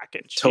entire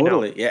package.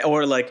 Totally. You know? Yeah.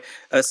 Or like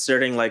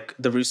asserting like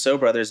the Russo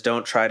brothers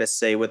don't try to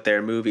say with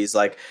their movies,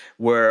 like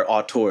we're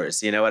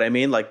auteurs, you know what I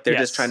mean? Like they're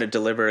just trying to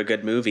deliver a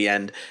good movie,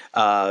 and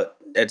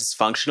it's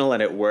functional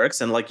and it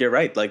works. And like, you're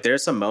right. Like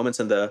there's some moments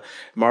in the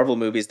Marvel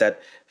movies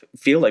that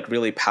feel like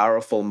really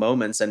powerful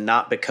moments, and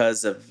not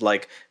because of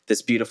like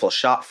this beautiful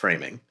shot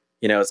framing,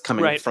 you know, it's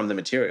coming from the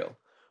material.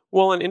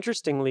 Well, and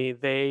interestingly,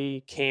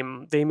 they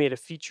made a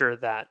feature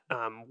that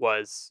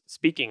was,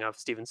 speaking of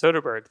Steven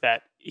Soderbergh,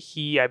 that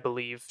he, I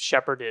believe,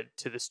 shepherded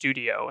to the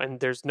studio.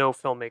 And there's no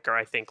filmmaker,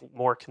 I think,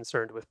 more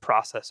concerned with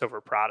process over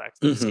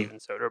product than Steven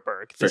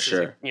Soderbergh. For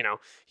sure. You know,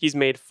 he's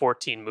made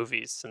 14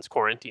 movies since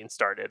quarantine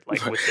started,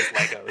 like with his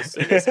Legos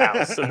in his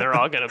house, and they're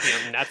all going to be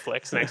on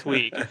Netflix next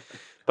week.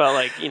 But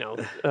like, you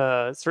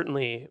know,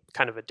 certainly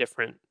kind of a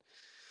different,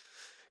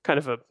 kind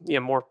of a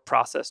more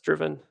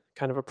process-driven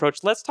kind of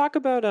approach. Let's talk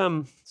about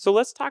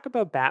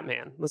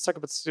Batman. Let's talk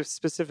about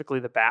specifically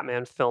the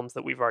Batman films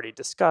that we've already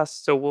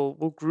discussed. So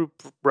we'll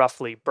group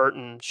roughly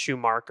Burton,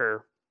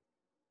 Schumacher,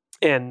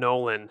 and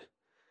Nolan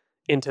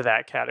into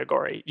that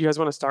category. You guys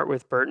want to start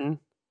with Burton?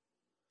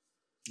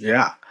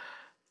 Yeah.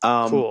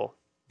 Cool.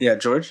 Yeah,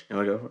 George, you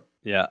want to go for it?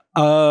 Yeah.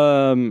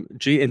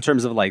 In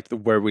terms of like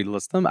where we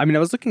list them, I mean, I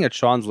was looking at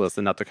Sean's list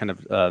and not to kind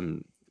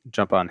of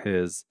jump on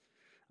his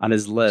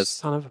list.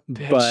 Son of a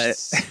bitch.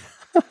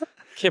 But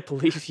can't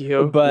believe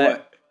you.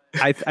 But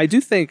I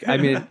do think, I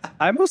mean,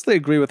 I mostly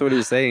agree with what he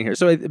was saying here.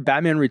 So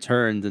Batman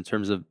Returns, in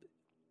terms of,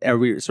 are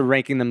we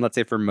ranking them, let's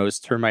say, for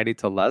most termitey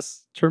to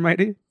less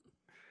termitey?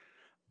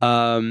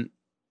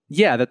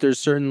 Yeah, that there's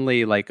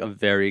certainly like a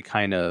very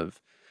kind of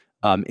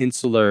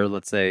insular,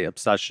 let's say,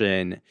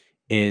 obsession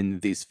in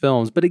these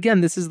films. But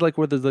again, this is like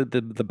where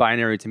the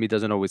binary to me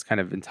doesn't always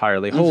kind of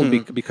entirely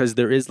hold, because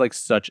there is like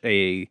such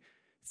a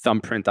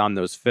thumbprint on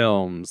those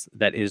films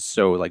that is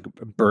so like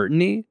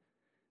Burton-y,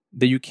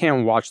 that you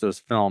can't watch those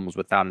films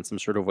without in some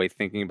sort of way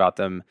thinking about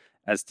them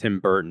as Tim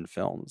Burton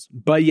films.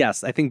 But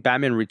yes, I think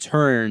Batman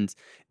Returns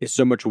is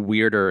so much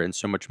weirder and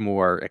so much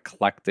more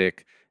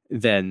eclectic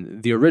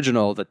than the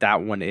original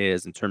that one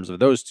is. In terms of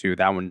those two,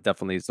 that one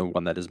definitely is the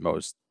one that is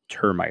most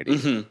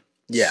termitey.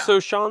 Yeah.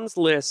 So Sean's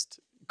list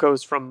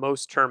goes from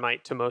most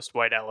termite to most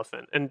white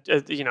elephant. And,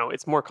 you know,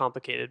 it's more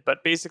complicated,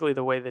 but basically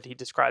the way that he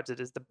describes it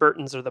is the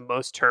Burtons are the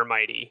most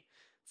termitey,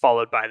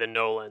 followed by the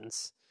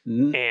Nolans.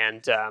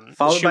 And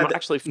followed by the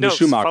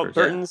Schumachers.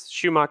 Burton's,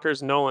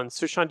 Schumachers, Nolans.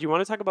 So Sean, do you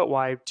want to talk about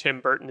why Tim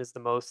Burton is the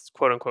most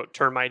quote unquote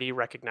termitey,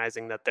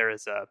 recognizing that there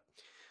is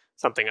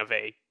something of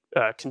a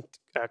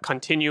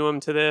continuum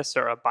to this,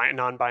 or a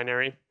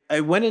non-binary?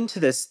 I went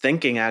into this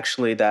thinking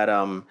actually that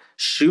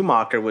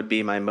Schumacher would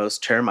be my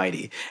most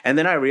termitey, and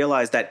then I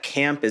realized that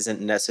camp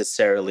isn't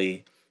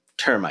necessarily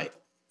termite.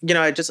 You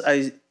know,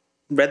 I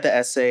read the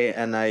essay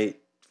and I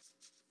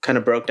kind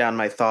of broke down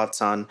my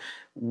thoughts on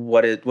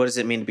what does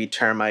it mean to be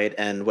termite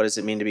and what does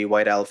it mean to be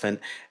white elephant.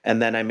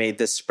 And then I made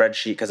this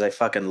spreadsheet because I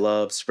fucking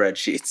love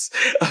spreadsheets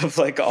of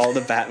like all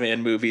the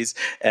Batman movies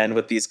and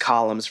with these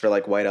columns for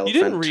like white elephant.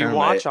 You didn't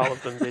termite. rewatch all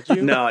of them, did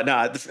you? No,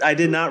 I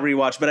did not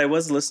rewatch, but I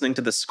was listening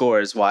to the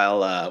scores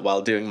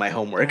while doing my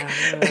homework.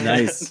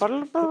 Nice.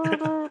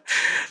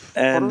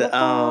 And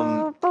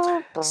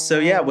so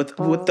yeah, with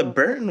the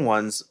Burton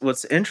ones,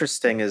 what's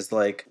interesting is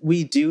like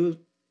we do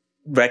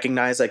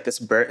recognize like this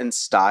Burton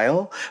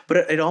style, but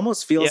it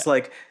almost feels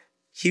like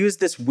he was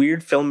this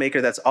weird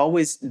filmmaker that's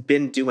always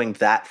been doing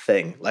that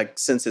thing, like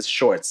since his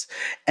shorts.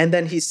 And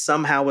then he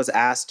somehow was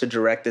asked to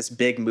direct this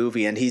big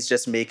movie and he's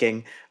just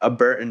making a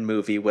Burton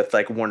movie with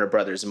like Warner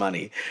Brothers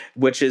money,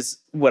 which is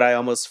what I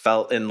almost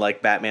felt in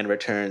like Batman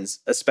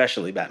Returns,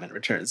 especially Batman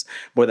Returns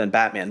more than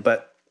Batman.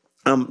 But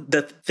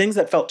the things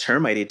that felt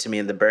termitey to me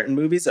in the Burton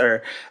movies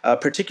are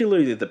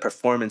particularly the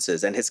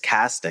performances and his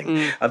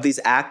casting of these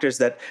actors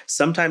that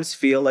sometimes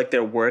feel like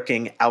they're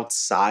working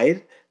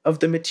outside of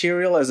the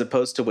material as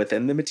opposed to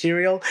within the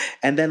material.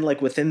 And then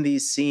like within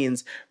these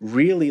scenes,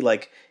 really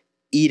like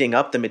eating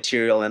up the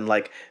material and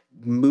like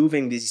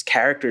moving these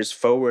characters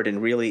forward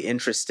in really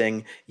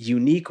interesting,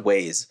 unique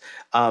ways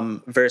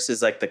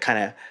versus like the kind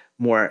of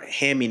more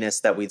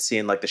hamminess that we'd see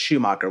in like the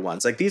Schumacher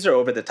ones. Like these are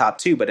over the top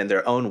too, but in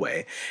their own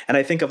way. And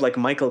I think of like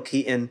Michael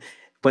Keaton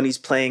when he's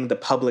playing the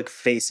public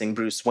facing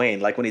Bruce Wayne,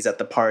 like when he's at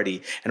the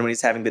party and when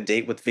he's having the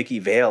date with Vicky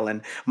Vale.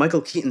 And Michael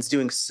Keaton's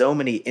doing so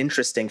many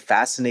interesting,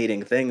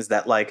 fascinating things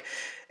that like,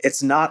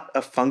 it's not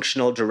a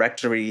functional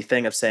directory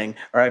thing of saying,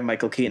 all right,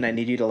 Michael Keaton, I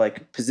need you to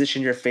like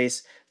position your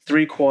face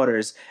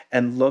 3/4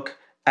 and look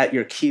at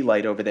your key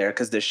light over there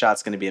because this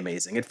shot's going to be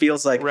amazing. It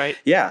feels like,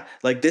 yeah,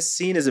 like this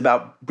scene is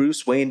about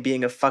Bruce Wayne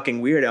being a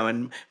fucking weirdo,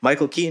 and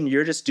Michael Keaton,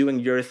 you're just doing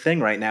your thing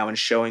right now and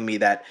showing me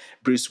that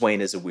Bruce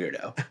Wayne is a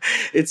weirdo.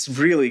 It's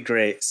really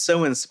great,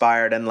 so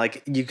inspired, and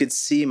like you could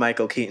see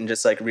Michael Keaton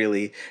just like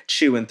really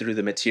chewing through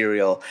the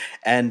material.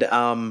 And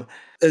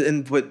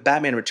with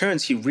Batman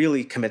Returns, he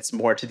really commits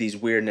more to these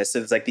weirdness. So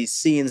it's like these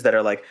scenes that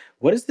are like,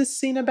 what is this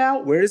scene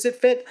about? Where does it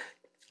fit?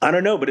 I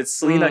don't know, but it's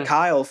Selena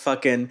Kyle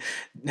fucking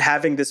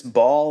having this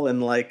ball in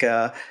like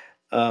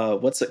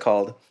what's it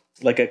called?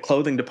 Like a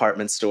clothing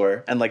department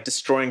store and like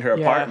destroying her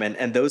apartment.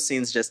 And those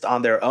scenes just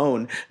on their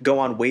own go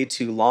on way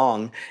too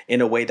long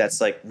in a way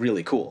that's like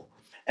really cool.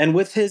 And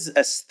with his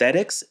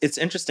aesthetics, it's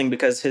interesting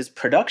because his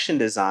production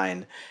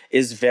design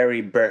is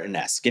very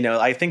Burton-esque. You know,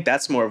 I think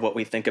that's more of what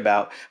we think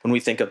about when we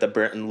think of the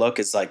Burton look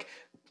is like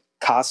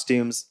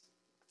costumes,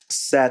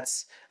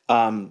 sets,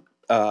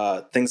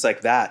 things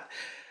like that.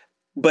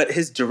 But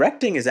his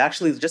directing is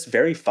actually just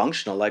very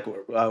functional. Like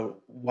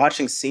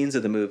watching scenes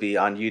of the movie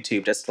on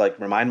YouTube, just to like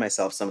remind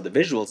myself some of the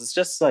visuals. It's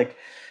just like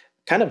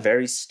kind of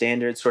very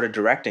standard sort of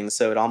directing.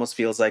 So it almost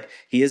feels like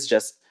he is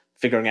just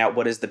figuring out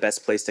what is the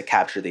best place to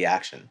capture the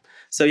action.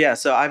 So yeah,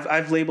 so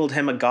I've labeled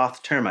him a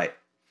goth termite.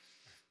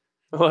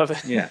 I love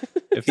it. Yeah,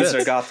 he's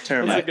a goth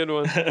termite. That's a good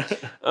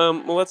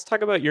one. Well, let's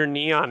talk about your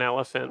Neon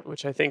Elephant,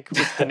 which I think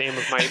was the name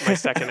of my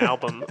second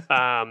album,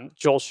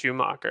 Joel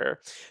Schumacher.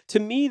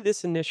 To me,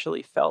 this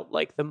initially felt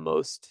like the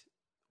most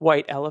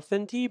white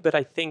elephant-y, but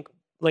I think,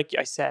 like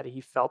I said, he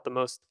felt the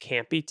most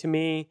campy to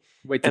me.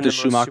 Wait, did the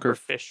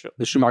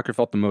Schumacher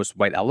felt the most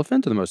white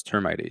elephant or the most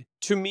termite-y?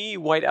 To me,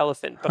 white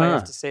elephant, but I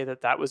have to say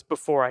that was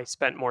before I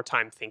spent more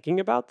time thinking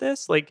about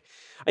this. Like,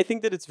 I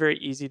think that it's very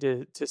easy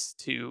to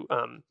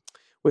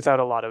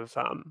without a lot of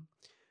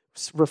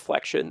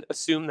reflection,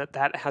 assume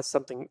that has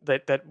something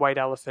that white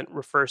elephant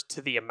refers to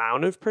the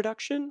amount of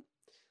production,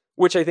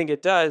 which I think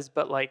it does,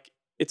 but like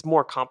it's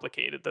more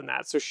complicated than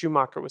that. So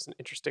Schumacher was an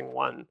interesting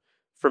one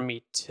for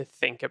me to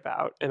think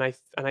about, and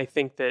I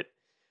think that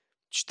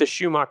the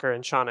Schumacher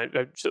and Sean, I'd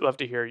love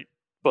to hear.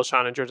 Well,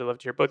 Sean and George, I'd love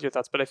to hear both your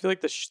thoughts, but I feel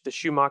like the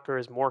Schumacher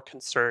is more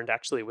concerned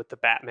actually with the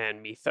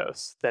Batman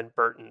mythos than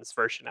Burton's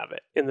version of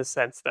it, in the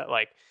sense that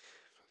like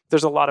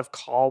there's a lot of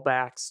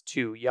callbacks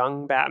to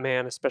young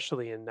Batman,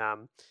 especially in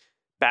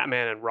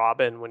Batman and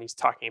Robin when he's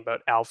talking about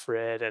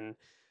Alfred, and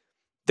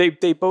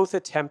they both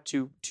attempt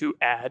to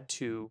add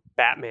to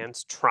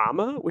Batman's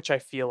trauma, which I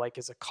feel like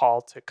is a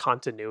call to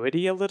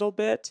continuity a little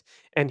bit.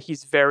 And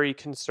he's very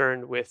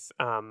concerned with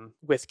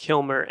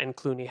Kilmer and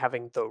Clooney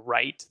having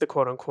the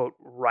quote unquote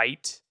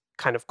right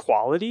kind of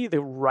quality, the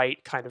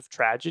right kind of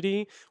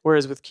tragedy.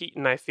 Whereas with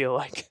Keaton, I feel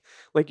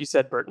like you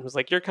said, Burton was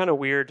like, you're kind of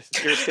weird.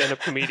 You're a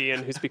stand-up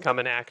comedian who's become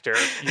an actor.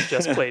 You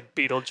just played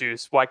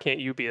Beetlejuice. Why can't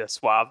you be a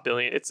suave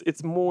billionaire?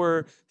 It's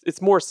more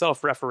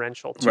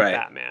self-referential to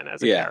Batman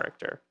as a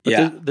character.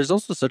 But there's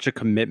also such a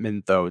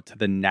commitment, though, to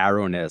the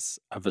narrowness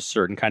of a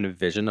certain kind of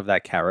vision of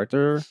that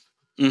character.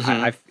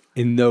 Mm-hmm.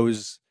 In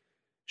those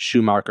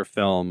Schumacher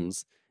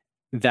films,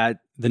 that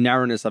the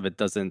narrowness of it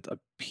doesn't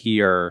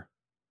appear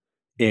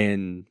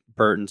in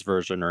Burton's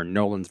version or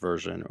Nolan's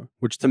version,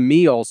 which to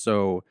me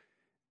also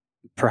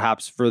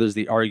perhaps furthers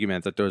the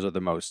argument that those are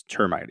the most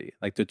termite-y.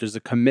 Like that there's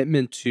a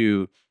commitment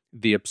to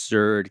the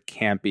absurd,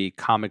 campy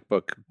comic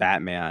book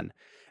Batman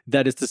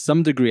that is to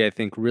some degree, I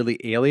think, really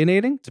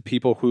alienating to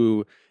people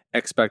who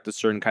expect a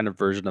certain kind of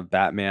version of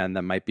Batman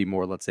that might be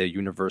more, let's say,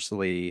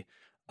 universally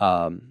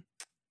um,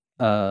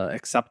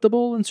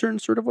 acceptable in certain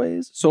sort of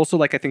ways. So also,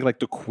 like, I think like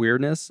the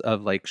queerness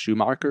of like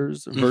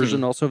Schumacher's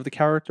version also of the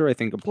character, I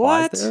think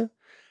applies What? there.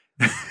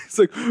 It's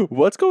like,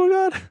 what's going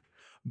on?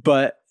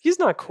 But He's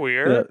not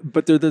queer.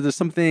 but there's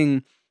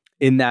something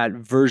in that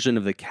version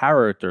of the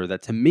character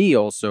that to me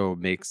also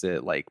makes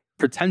it like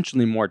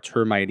potentially more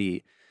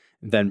termite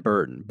than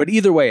Burton. But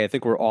either way, I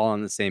think we're all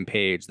on the same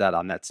page that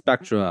on that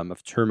spectrum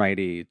of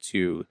termite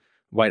to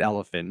white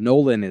elephant,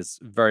 Nolan is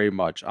very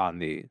much on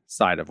the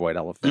side of white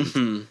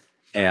elephant.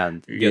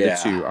 And the other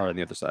two are on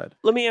the other side.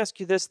 Let me ask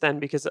you this then,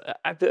 because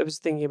I was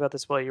thinking about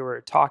this while you were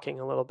talking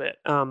a little bit.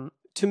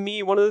 To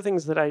me, one of the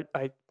things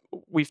that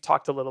we've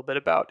talked a little bit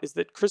about is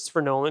that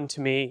Christopher Nolan, to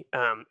me,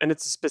 and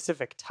it's a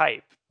specific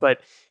type,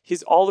 but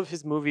all of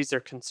his movies are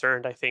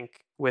concerned, I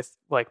think, with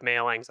like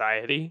male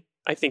anxiety.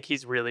 I think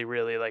he's really,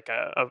 really like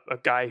a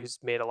guy who's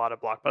made a lot of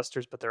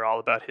blockbusters, but they're all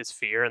about his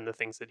fear and the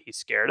things that he's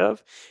scared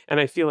of. And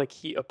I feel like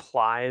he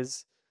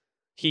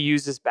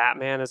uses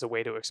Batman as a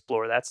way to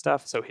explore that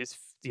stuff. So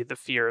the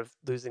fear of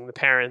losing the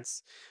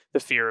parents, the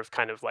fear of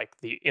kind of like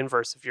the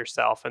inverse of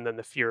yourself, and then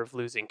the fear of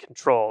losing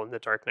control in The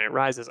Dark Knight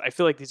Rises. I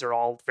feel like these are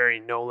all very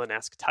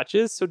Nolan-esque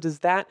touches. So is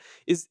that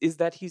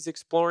he's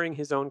exploring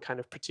his own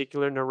kind of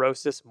particular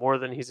neurosis more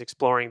than he's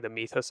exploring the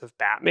mythos of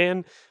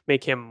Batman,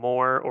 make him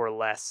more or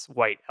less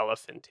white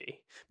elephant-y?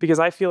 Because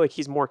I feel like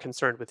he's more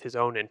concerned with his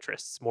own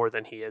interests more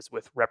than he is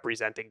with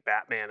representing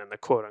Batman in the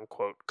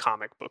quote-unquote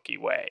comic booky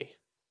way.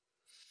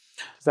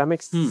 Does that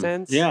make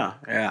sense?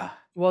 Yeah.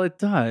 Well, it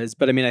does,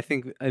 but I mean, I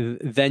think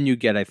then you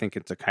get, I think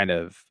it's a kind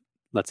of,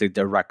 let's say,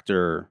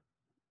 director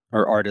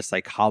or artist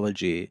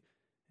psychology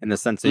in the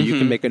sense that you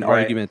can make an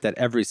argument that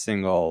every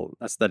single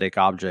aesthetic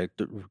object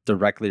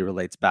directly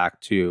relates back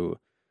to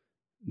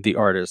the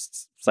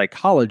artist's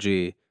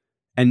psychology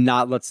and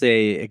not, let's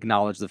say,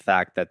 acknowledge the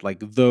fact that like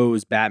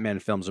those Batman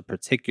films in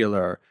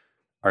particular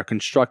are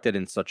constructed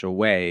in such a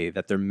way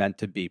that they're meant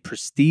to be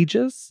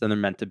prestigious and they're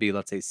meant to be,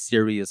 let's say,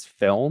 serious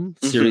film,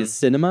 serious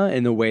cinema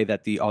in a way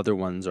that the other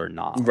ones are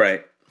not.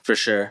 Right, for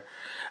sure.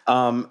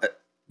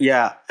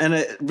 Yeah,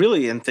 and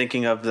really in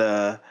thinking of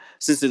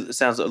since it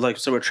sounds like,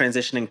 so we're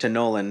transitioning to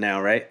Nolan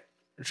now, right?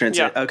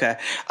 Yeah. Okay.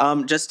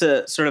 Just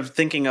to sort of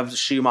thinking of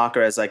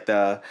Schumacher as like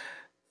the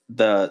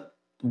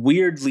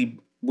weirdly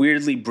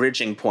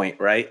bridging point,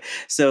 right?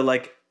 So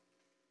like,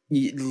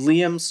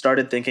 Liam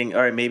started thinking,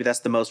 all right, maybe that's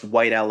the most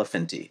white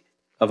elephant-y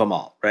of them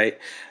all, right?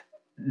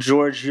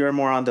 George, you're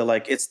more on the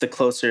like, it's the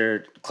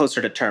closer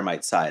to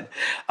termite side.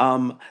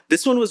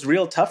 This one was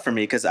real tough for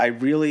me because I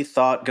really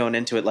thought going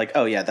into it like,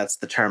 oh yeah, that's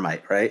the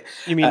termite, right?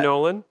 You mean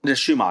Nolan? The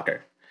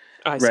Schumacher,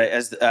 I see.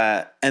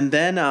 right? And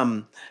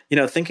then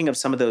thinking of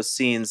some of those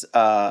scenes,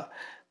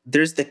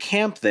 there's the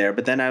camp there,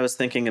 but then I was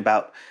thinking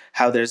about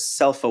how there's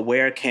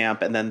self-aware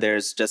camp, and then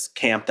there's just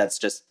camp that's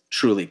just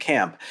truly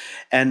camp.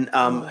 And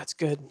that's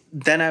good.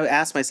 Then I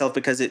asked myself,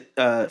 because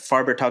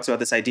Farber talks about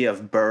this idea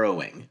of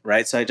burrowing,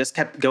 right? So I just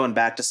kept going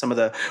back to some of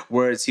the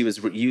words he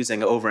was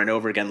using over and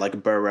over again,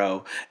 like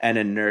burrow and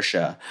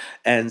inertia.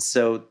 And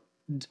so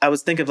I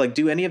was thinking of like,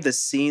 do any of the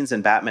scenes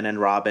in Batman and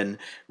Robin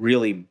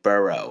really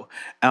burrow?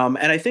 And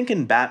I think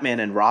in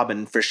Batman and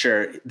Robin, for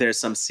sure, there's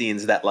some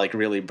scenes that like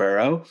really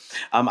burrow.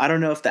 I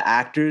don't know if the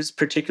actors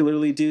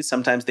particularly do.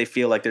 Sometimes they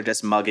feel like they're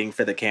just mugging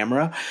for the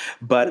camera.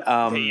 But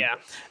Yeah.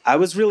 I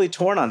was really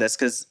torn on this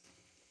because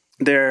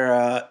there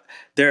are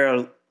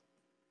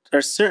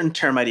certain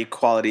termite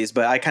qualities,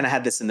 but I kind of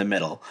had this in the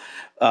middle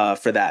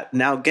for that.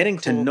 Now, getting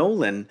to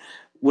Nolan,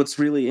 what's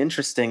really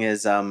interesting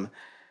is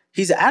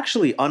he's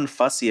actually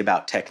unfussy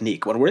about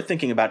technique. When we're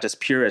thinking about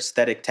just pure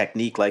aesthetic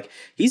technique, like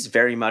he's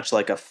very much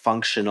like a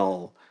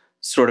functional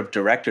sort of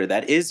director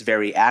that is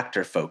very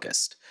actor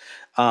focused.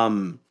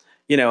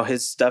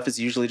 His stuff is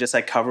usually just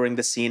like covering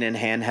the scene in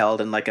handheld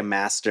and like a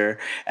master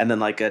and then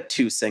like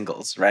two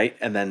singles, right?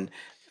 And then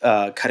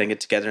cutting it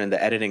together in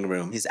the editing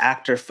room. He's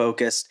actor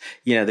focused.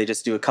 They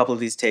just do a couple of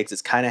these takes.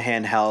 It's kind of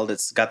handheld.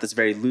 It's got this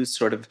very loose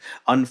sort of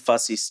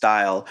unfussy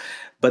style.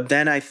 But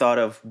then I thought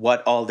of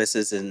what all this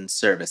is in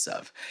service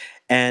of.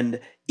 And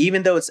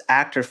even though it's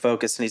actor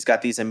focused and he's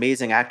got these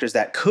amazing actors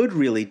that could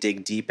really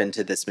dig deep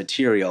into this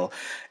material,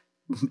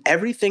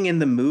 everything in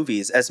the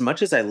movies, as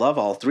much as I love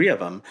all three of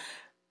them,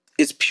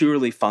 is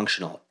purely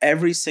functional.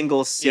 Every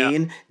single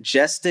scene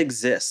just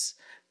exists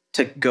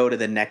to go to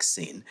the next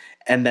scene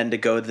and then to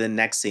go to the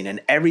next scene.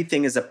 And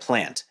everything is a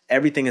plant.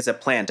 Everything is a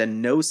plant.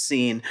 And no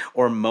scene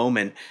or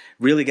moment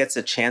really gets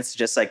a chance to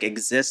just like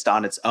exist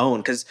on its own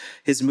because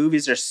his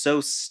movies are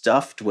so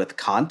stuffed with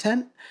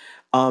content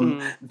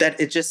that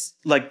it just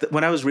like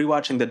when I was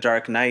rewatching The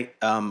Dark Knight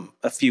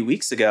a few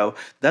weeks ago,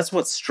 that's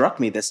what struck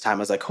me this time. I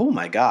was like, oh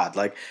my God,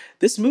 like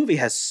this movie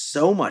has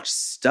so much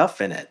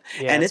stuff in it.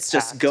 Yeah, and it's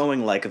just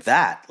going like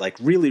that, like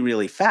really,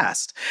 really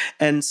fast.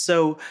 And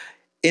so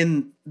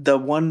in the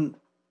one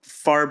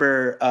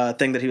Farber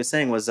thing that he was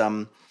saying was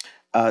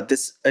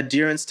this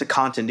adherence to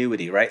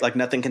continuity, right? Like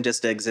nothing can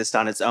just exist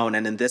on its own.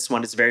 And in this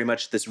one, it's very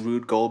much this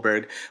Rube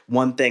Goldberg.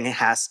 One thing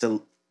has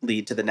to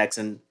lead to the next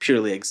and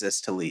purely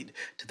exist to lead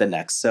to the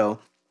next. So,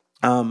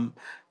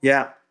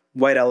 yeah,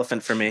 White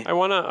Elephant for me. I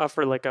want to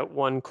offer like a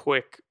one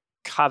quick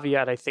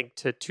caveat, I think,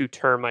 to two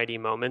termitey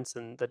moments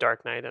in The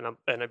Dark Knight, and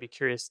I'd be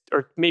curious,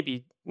 or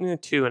maybe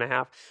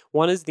 2.5.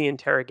 One is the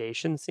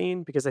interrogation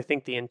scene, because I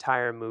think the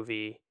entire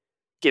movie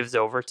gives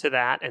over to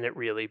that, and it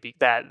really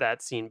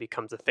that scene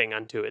becomes a thing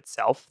unto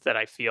itself that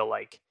I feel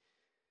like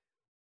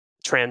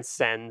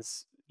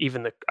transcends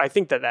even I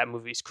think that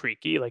movie's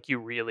creaky. Like, you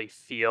really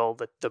feel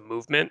the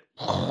movement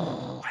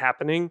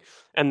happening,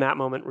 and that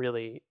moment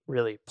really,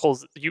 really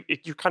pulls you.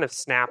 You're kind of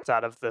snapped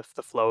out of the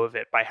flow of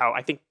it by how,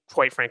 I think,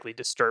 quite frankly,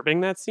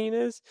 disturbing that scene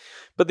is.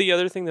 But the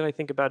other thing that I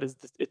think about is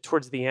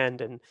towards the end,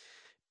 and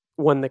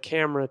when the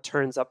camera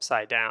turns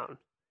upside down,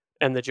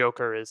 and the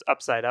Joker is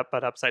upside up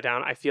but upside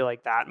down. I feel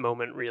like that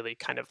moment really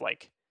kind of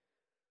like,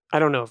 I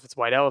don't know if it's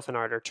White Elephant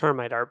art or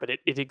termite art, but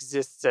it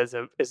exists as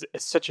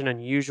such an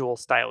unusual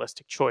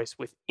stylistic choice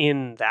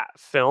within that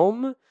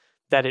film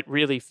that it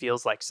really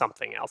feels like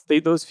something else.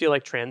 Those feel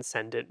like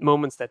transcendent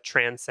moments that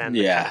transcend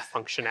the kind of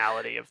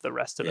functionality of the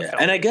rest of the film.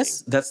 And I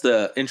guess that's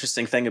the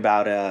interesting thing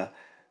about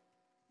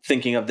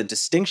thinking of the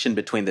distinction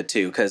between the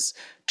two, because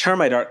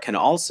termite art can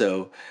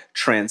also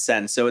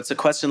transcend. So it's a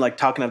question like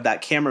talking of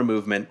that camera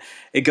movement.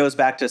 It goes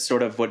back to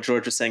sort of what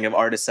George was saying of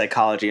artist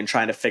psychology and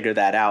trying to figure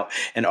that out,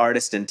 and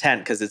artist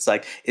intent, because it's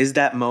like, is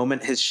that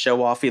moment his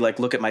show-offy, like,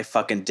 look at my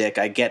fucking dick,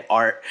 I get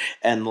art,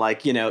 and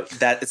like, is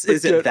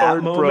it that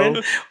art, moment,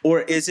 bro? Or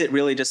is it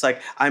really just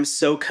like, I'm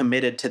so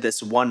committed to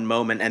this one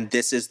moment and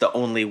this is the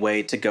only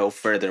way to go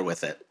further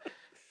with it?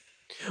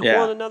 Yeah.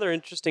 Well, and another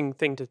interesting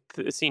thing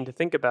scene to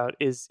think about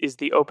is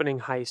the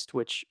opening heist,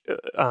 which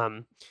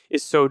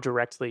is so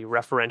directly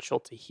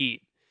referential to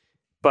Heat,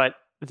 but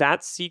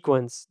that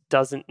sequence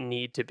doesn't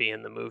need to be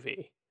in the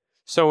movie.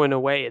 So in a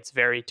way, it's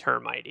very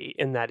termitey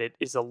in that it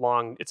is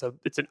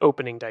it's an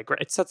opening digress.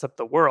 It sets up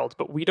the world,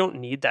 but we don't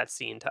need that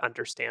scene to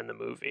understand the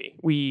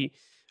movie.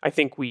 I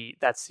think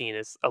that scene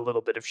is a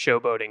little bit of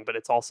showboating, but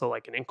it's also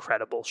like an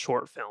incredible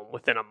short film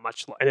within a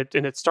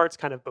and it starts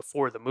kind of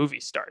before the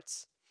movie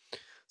starts.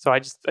 So I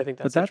think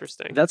that's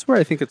interesting. That's where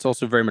I think it's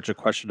also very much a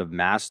question of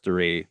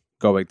mastery,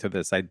 going to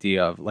this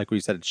idea of, like we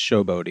said, it's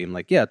showboating.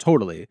 Like, yeah,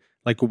 totally.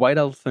 Like, White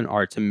Elephant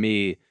art, to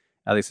me,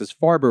 at least as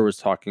Farber was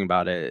talking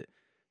about it,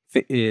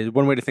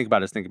 one way to think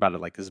about it is think about it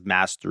like as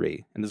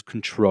mastery and as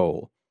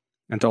control.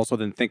 And to also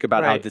then think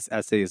about how this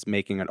essay is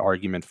making an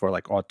argument for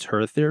like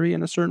auteur theory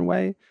in a certain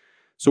way.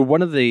 So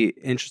one of the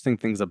interesting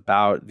things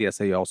about the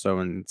essay also,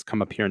 and it's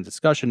come up here in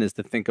discussion, is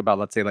to think about,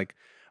 let's say, like,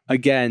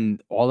 again,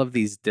 all of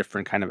these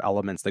different kind of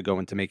elements that go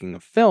into making a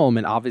film.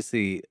 And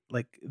obviously,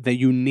 like, that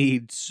you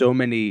need so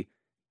many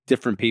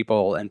different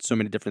people and so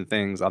many different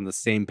things on the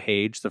same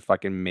page to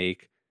fucking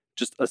make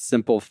just a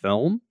simple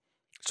film.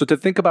 So to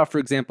think about, for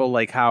example,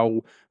 like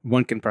how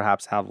one can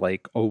perhaps have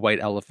like a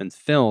White Elephant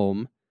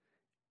film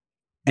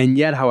and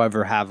yet,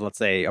 however, have, let's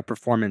say, a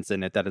performance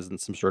in it that is in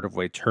some sort of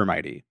way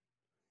termitey,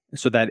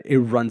 so that it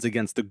runs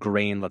against the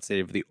grain, let's say,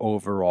 of the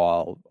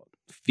overall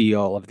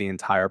feel of the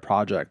entire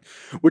project,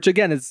 which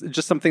again is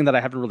just something that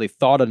I haven't really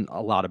thought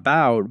a lot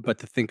about, but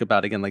to think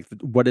about again, like,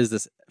 what is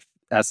this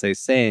essay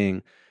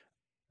saying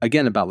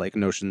again about like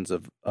notions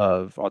of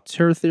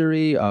auteur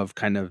theory, of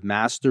kind of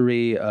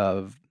mastery,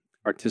 of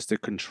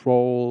artistic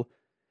control.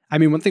 I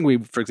mean, one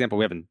thing for example,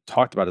 we haven't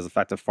talked about is the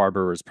fact that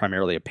Farber is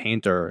primarily a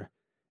painter,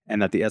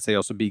 and that the essay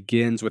also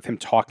begins with him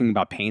talking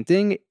about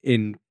painting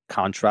in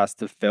contrast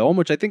to film,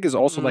 which I think is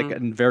also like a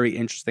very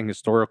interesting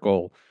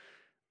historical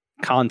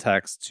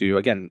context to,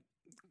 again,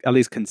 at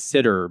least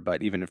consider.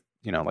 But even if,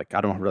 like, I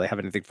don't really have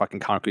anything fucking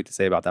concrete to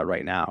say about that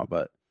right now,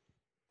 but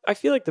I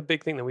feel like the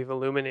big thing that we've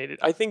illuminated,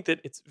 I think that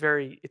it's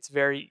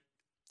very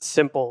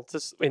simple to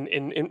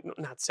in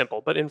not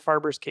simple, but in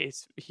Farber's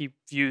case, he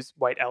views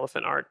White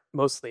Elephant art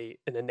mostly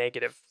in a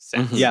negative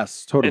sense. Mm-hmm.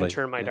 Yes, totally. And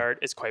termite art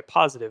is quite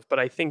positive, but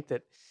I think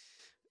that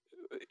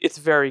it's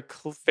very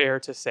fair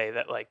to say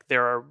that, like,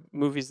 there are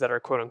movies that are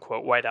quote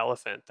unquote White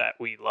Elephant that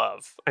we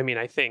love. I mean,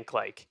 I think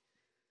like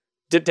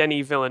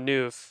Denis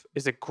Villeneuve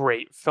is a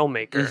great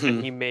filmmaker,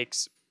 and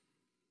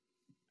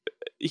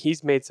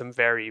he's made some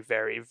very,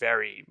 very,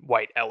 very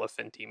White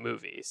Elephant-y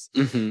movies.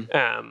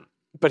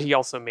 But he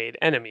also made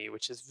Enemy,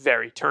 which is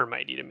very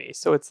termitey to me.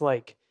 So it's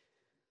like,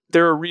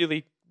 there are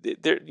really,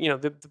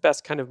 the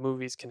best kind of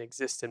movies can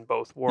exist in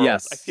both worlds.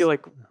 Yes. I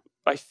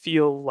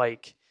feel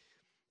like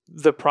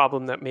the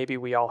problem that maybe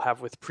we all have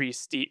with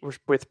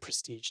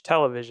prestige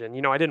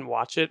television. I didn't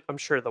watch it. I'm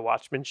sure the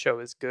Watchmen show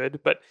is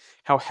good, but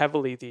how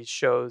heavily these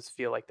shows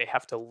feel like they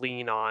have to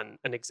lean on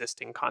an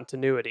existing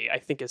continuity, I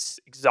think, is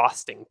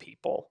exhausting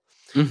people,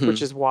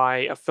 which is why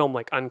a film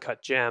like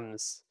Uncut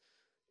Gems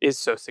is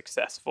so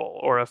successful,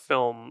 or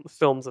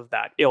films of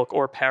that ilk,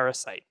 or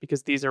Parasite,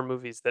 because these are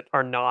movies that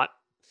are not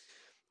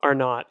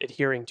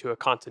adhering to a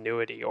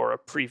continuity or a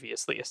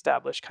previously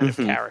established kind of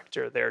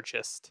character. They're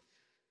just,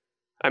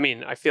 I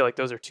mean, I feel like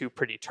those are two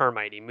pretty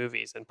termitey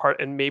movies,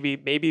 and maybe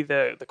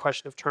the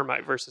question of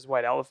termite versus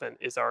White Elephant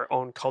is our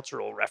own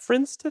cultural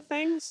reference to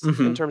things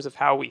in terms of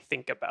how we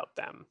think about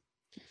them.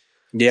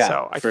 Yeah,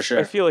 So for sure.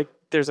 I feel like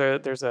there's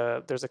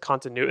a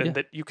continuity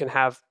that you can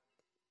have,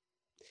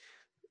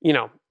 you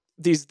know,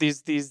 these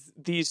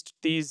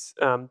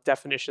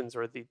definitions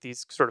or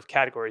these sort of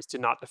categories do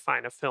not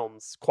define a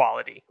film's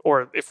quality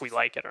or if we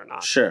like it or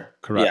not. Sure.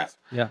 Correct.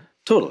 Yeah.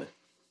 Totally.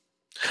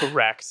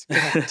 Correct.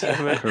 God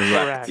damn it.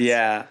 Correct.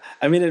 Yeah.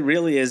 I mean, it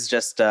really is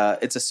just,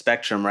 it's a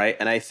spectrum, right?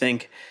 And I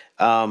think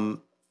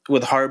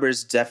with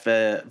Farber's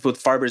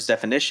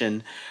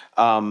definition,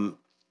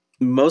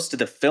 most of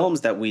the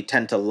films that we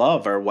tend to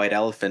love are white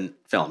elephant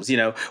films. You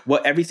know,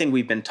 everything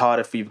we've been taught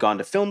if we've gone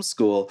to film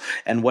school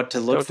and what to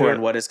look for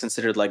and what is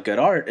considered like good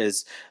art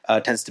is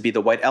tends to be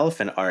the white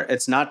elephant art.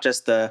 It's not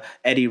just the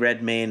Eddie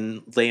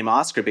Redmayne lame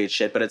Oscar bait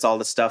shit, but it's all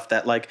the stuff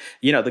that, like,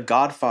 you know, The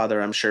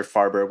Godfather, I'm sure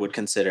Farber would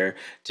consider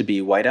to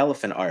be white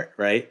elephant art,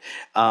 right?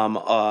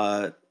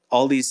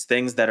 All these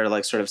things that are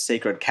like sort of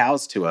sacred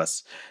cows to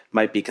us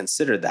might be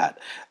considered that.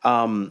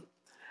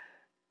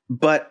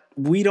 But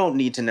we don't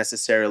need to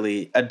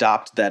necessarily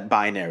adopt that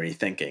binary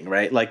thinking,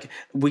 right? Like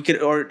we could,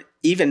 or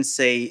even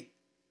say,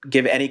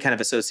 give any kind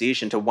of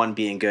association to one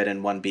being good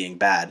and one being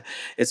bad.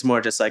 It's more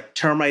just like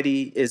Termite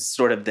is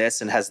sort of this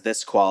and has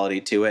this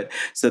quality to it.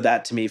 So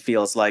that to me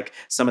feels like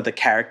some of the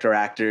character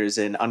actors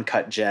in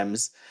Uncut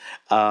Gems.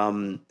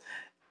 And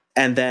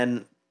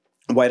then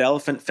White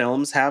Elephant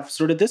films have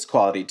sort of this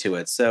quality to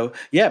it. So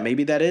yeah,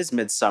 maybe that is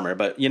Midsummer,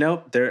 but you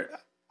know,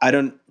 I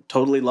don't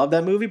totally love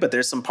that movie, but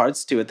there's some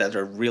parts to it that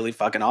are really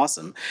fucking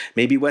awesome.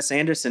 Maybe Wes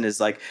Anderson is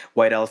like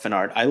white elephant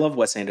art. I love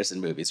Wes Anderson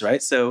movies,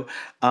 right? So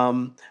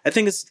I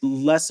think it's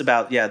less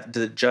about,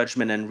 the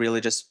judgment and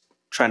really just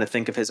trying to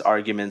think of his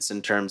arguments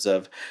in terms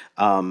of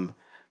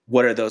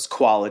what are those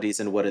qualities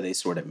and what do they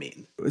sort of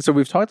mean. So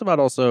we've talked about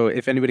also,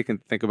 if anybody can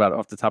think about it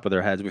off the top of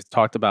their heads, we've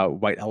talked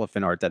about white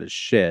elephant art that is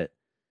shit,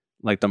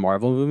 like the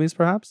Marvel movies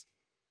perhaps.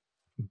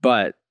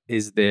 But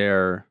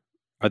are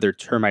there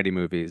Termite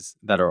movies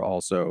that are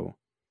also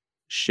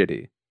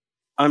shitty?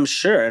 I'm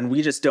sure, and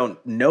we just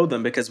don't know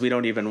them because we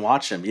don't even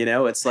watch them. You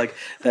know, it's like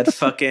that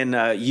fucking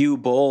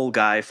Uwe Boll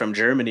guy from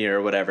Germany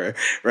or whatever,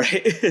 right?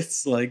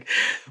 It's like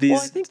these.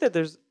 Well, I think that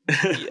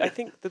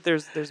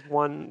there's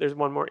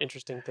one more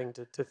interesting thing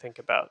to think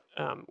about,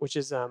 which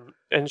is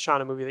and Sean,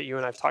 a movie that you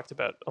and I've talked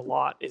about a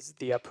lot is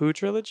the Apu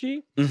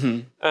trilogy,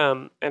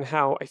 and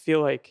how I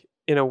feel like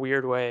in a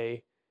weird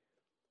way,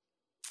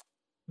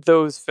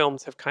 those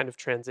films have kind of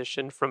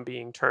transitioned from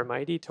being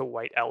Termite to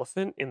white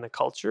elephant in the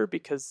culture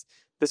because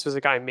this was a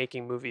guy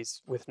making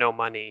movies with no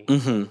money.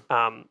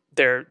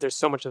 There's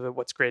so much of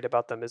what's great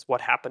about them is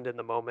what happened in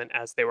the moment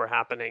as they were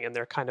happening, and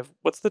they're kind of,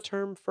 what's the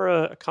term for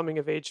a coming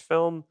of age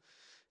film?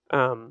 They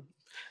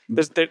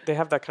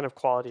have that kind of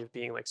quality of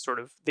being like sort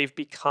of, they've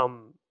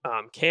become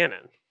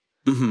canon,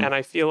 and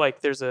I feel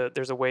like there's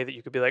a way that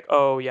you could be like,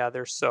 oh yeah,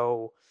 they're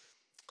so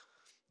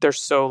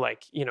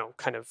like, you know,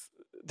 kind of,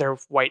 they're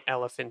white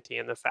elephanty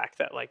in the fact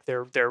that like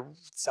they're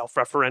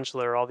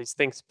self-referential or all these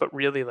things, but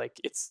really like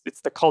it's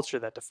the culture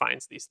that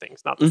defines these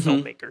things, not the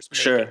filmmakers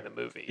making the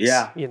movies.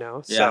 Yeah, you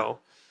know. Yeah. So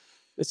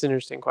it's an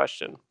interesting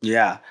question.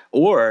 Yeah,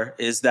 or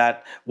is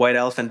that white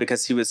elephant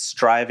because he was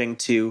striving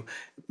to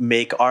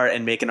make art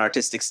and make an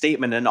artistic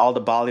statement, and all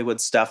the Bollywood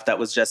stuff that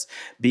was just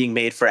being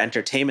made for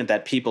entertainment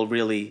that people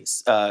really,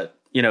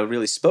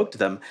 really spoke to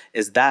them?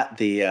 Is that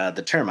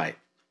the Termite?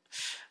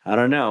 I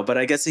don't know, but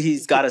I guess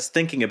he's got us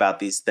thinking about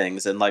these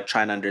things and like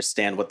trying to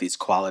understand what these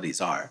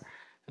qualities are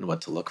and what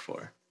to look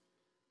for.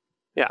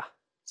 Yeah.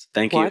 So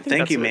thank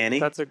you,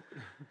 Manny.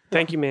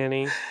 Thank you,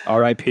 Manny.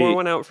 R.I.P. Pour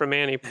one out for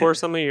Manny. Pour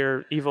some of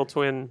your evil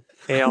twin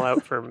ale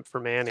out for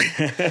Manny.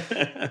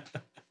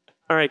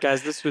 All right,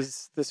 guys, this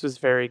was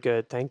very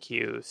good. Thank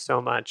you so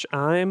much.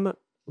 I'm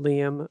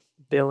Liam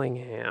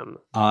Billingham.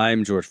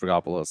 I'm George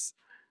Fragopoulos.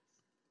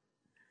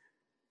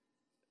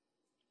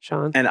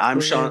 Sean. And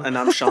I'm Sean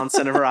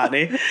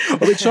Cinevaratni. Oh,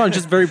 wait, Sean,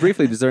 just very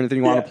briefly, is there anything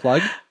you want to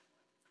plug?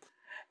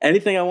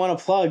 Anything I want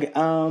to plug?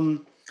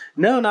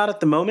 No, not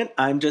at the moment.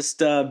 I'm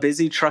just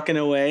busy trucking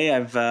away.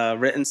 I've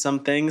written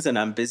some things and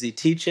I'm busy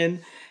teaching.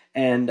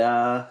 And,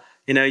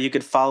 you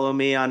could follow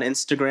me on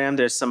Instagram.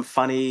 There's some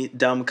funny,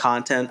 dumb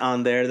content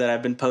on there that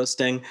I've been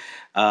posting.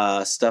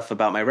 Stuff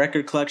about my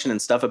record collection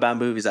and stuff about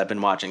movies I've been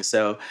watching.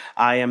 So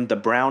I am The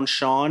Brown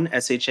Sean,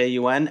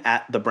 SHAUN,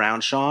 at The Brown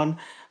Sean.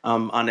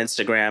 On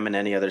Instagram and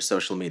any other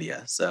social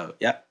media. So,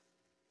 yeah.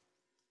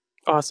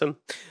 Awesome.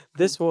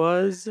 This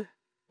was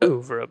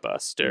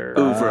Overbuster.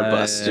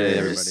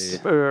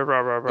 Overbusters.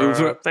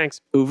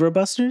 Thanks.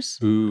 Overbusters?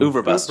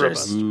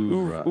 Overbusters.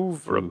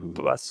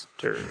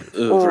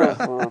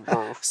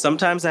 Overbuster.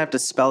 Sometimes I have to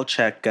spell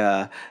check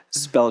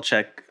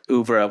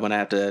Ouvra when I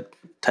have to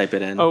type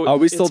it in. Oh,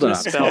 we still don't.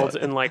 Spelled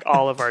in like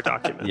all of our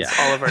documents.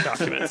 Yeah. All of our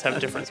documents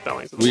have different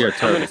spellings. We are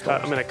terrible.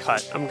 I'm gonna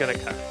cut. All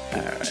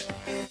right.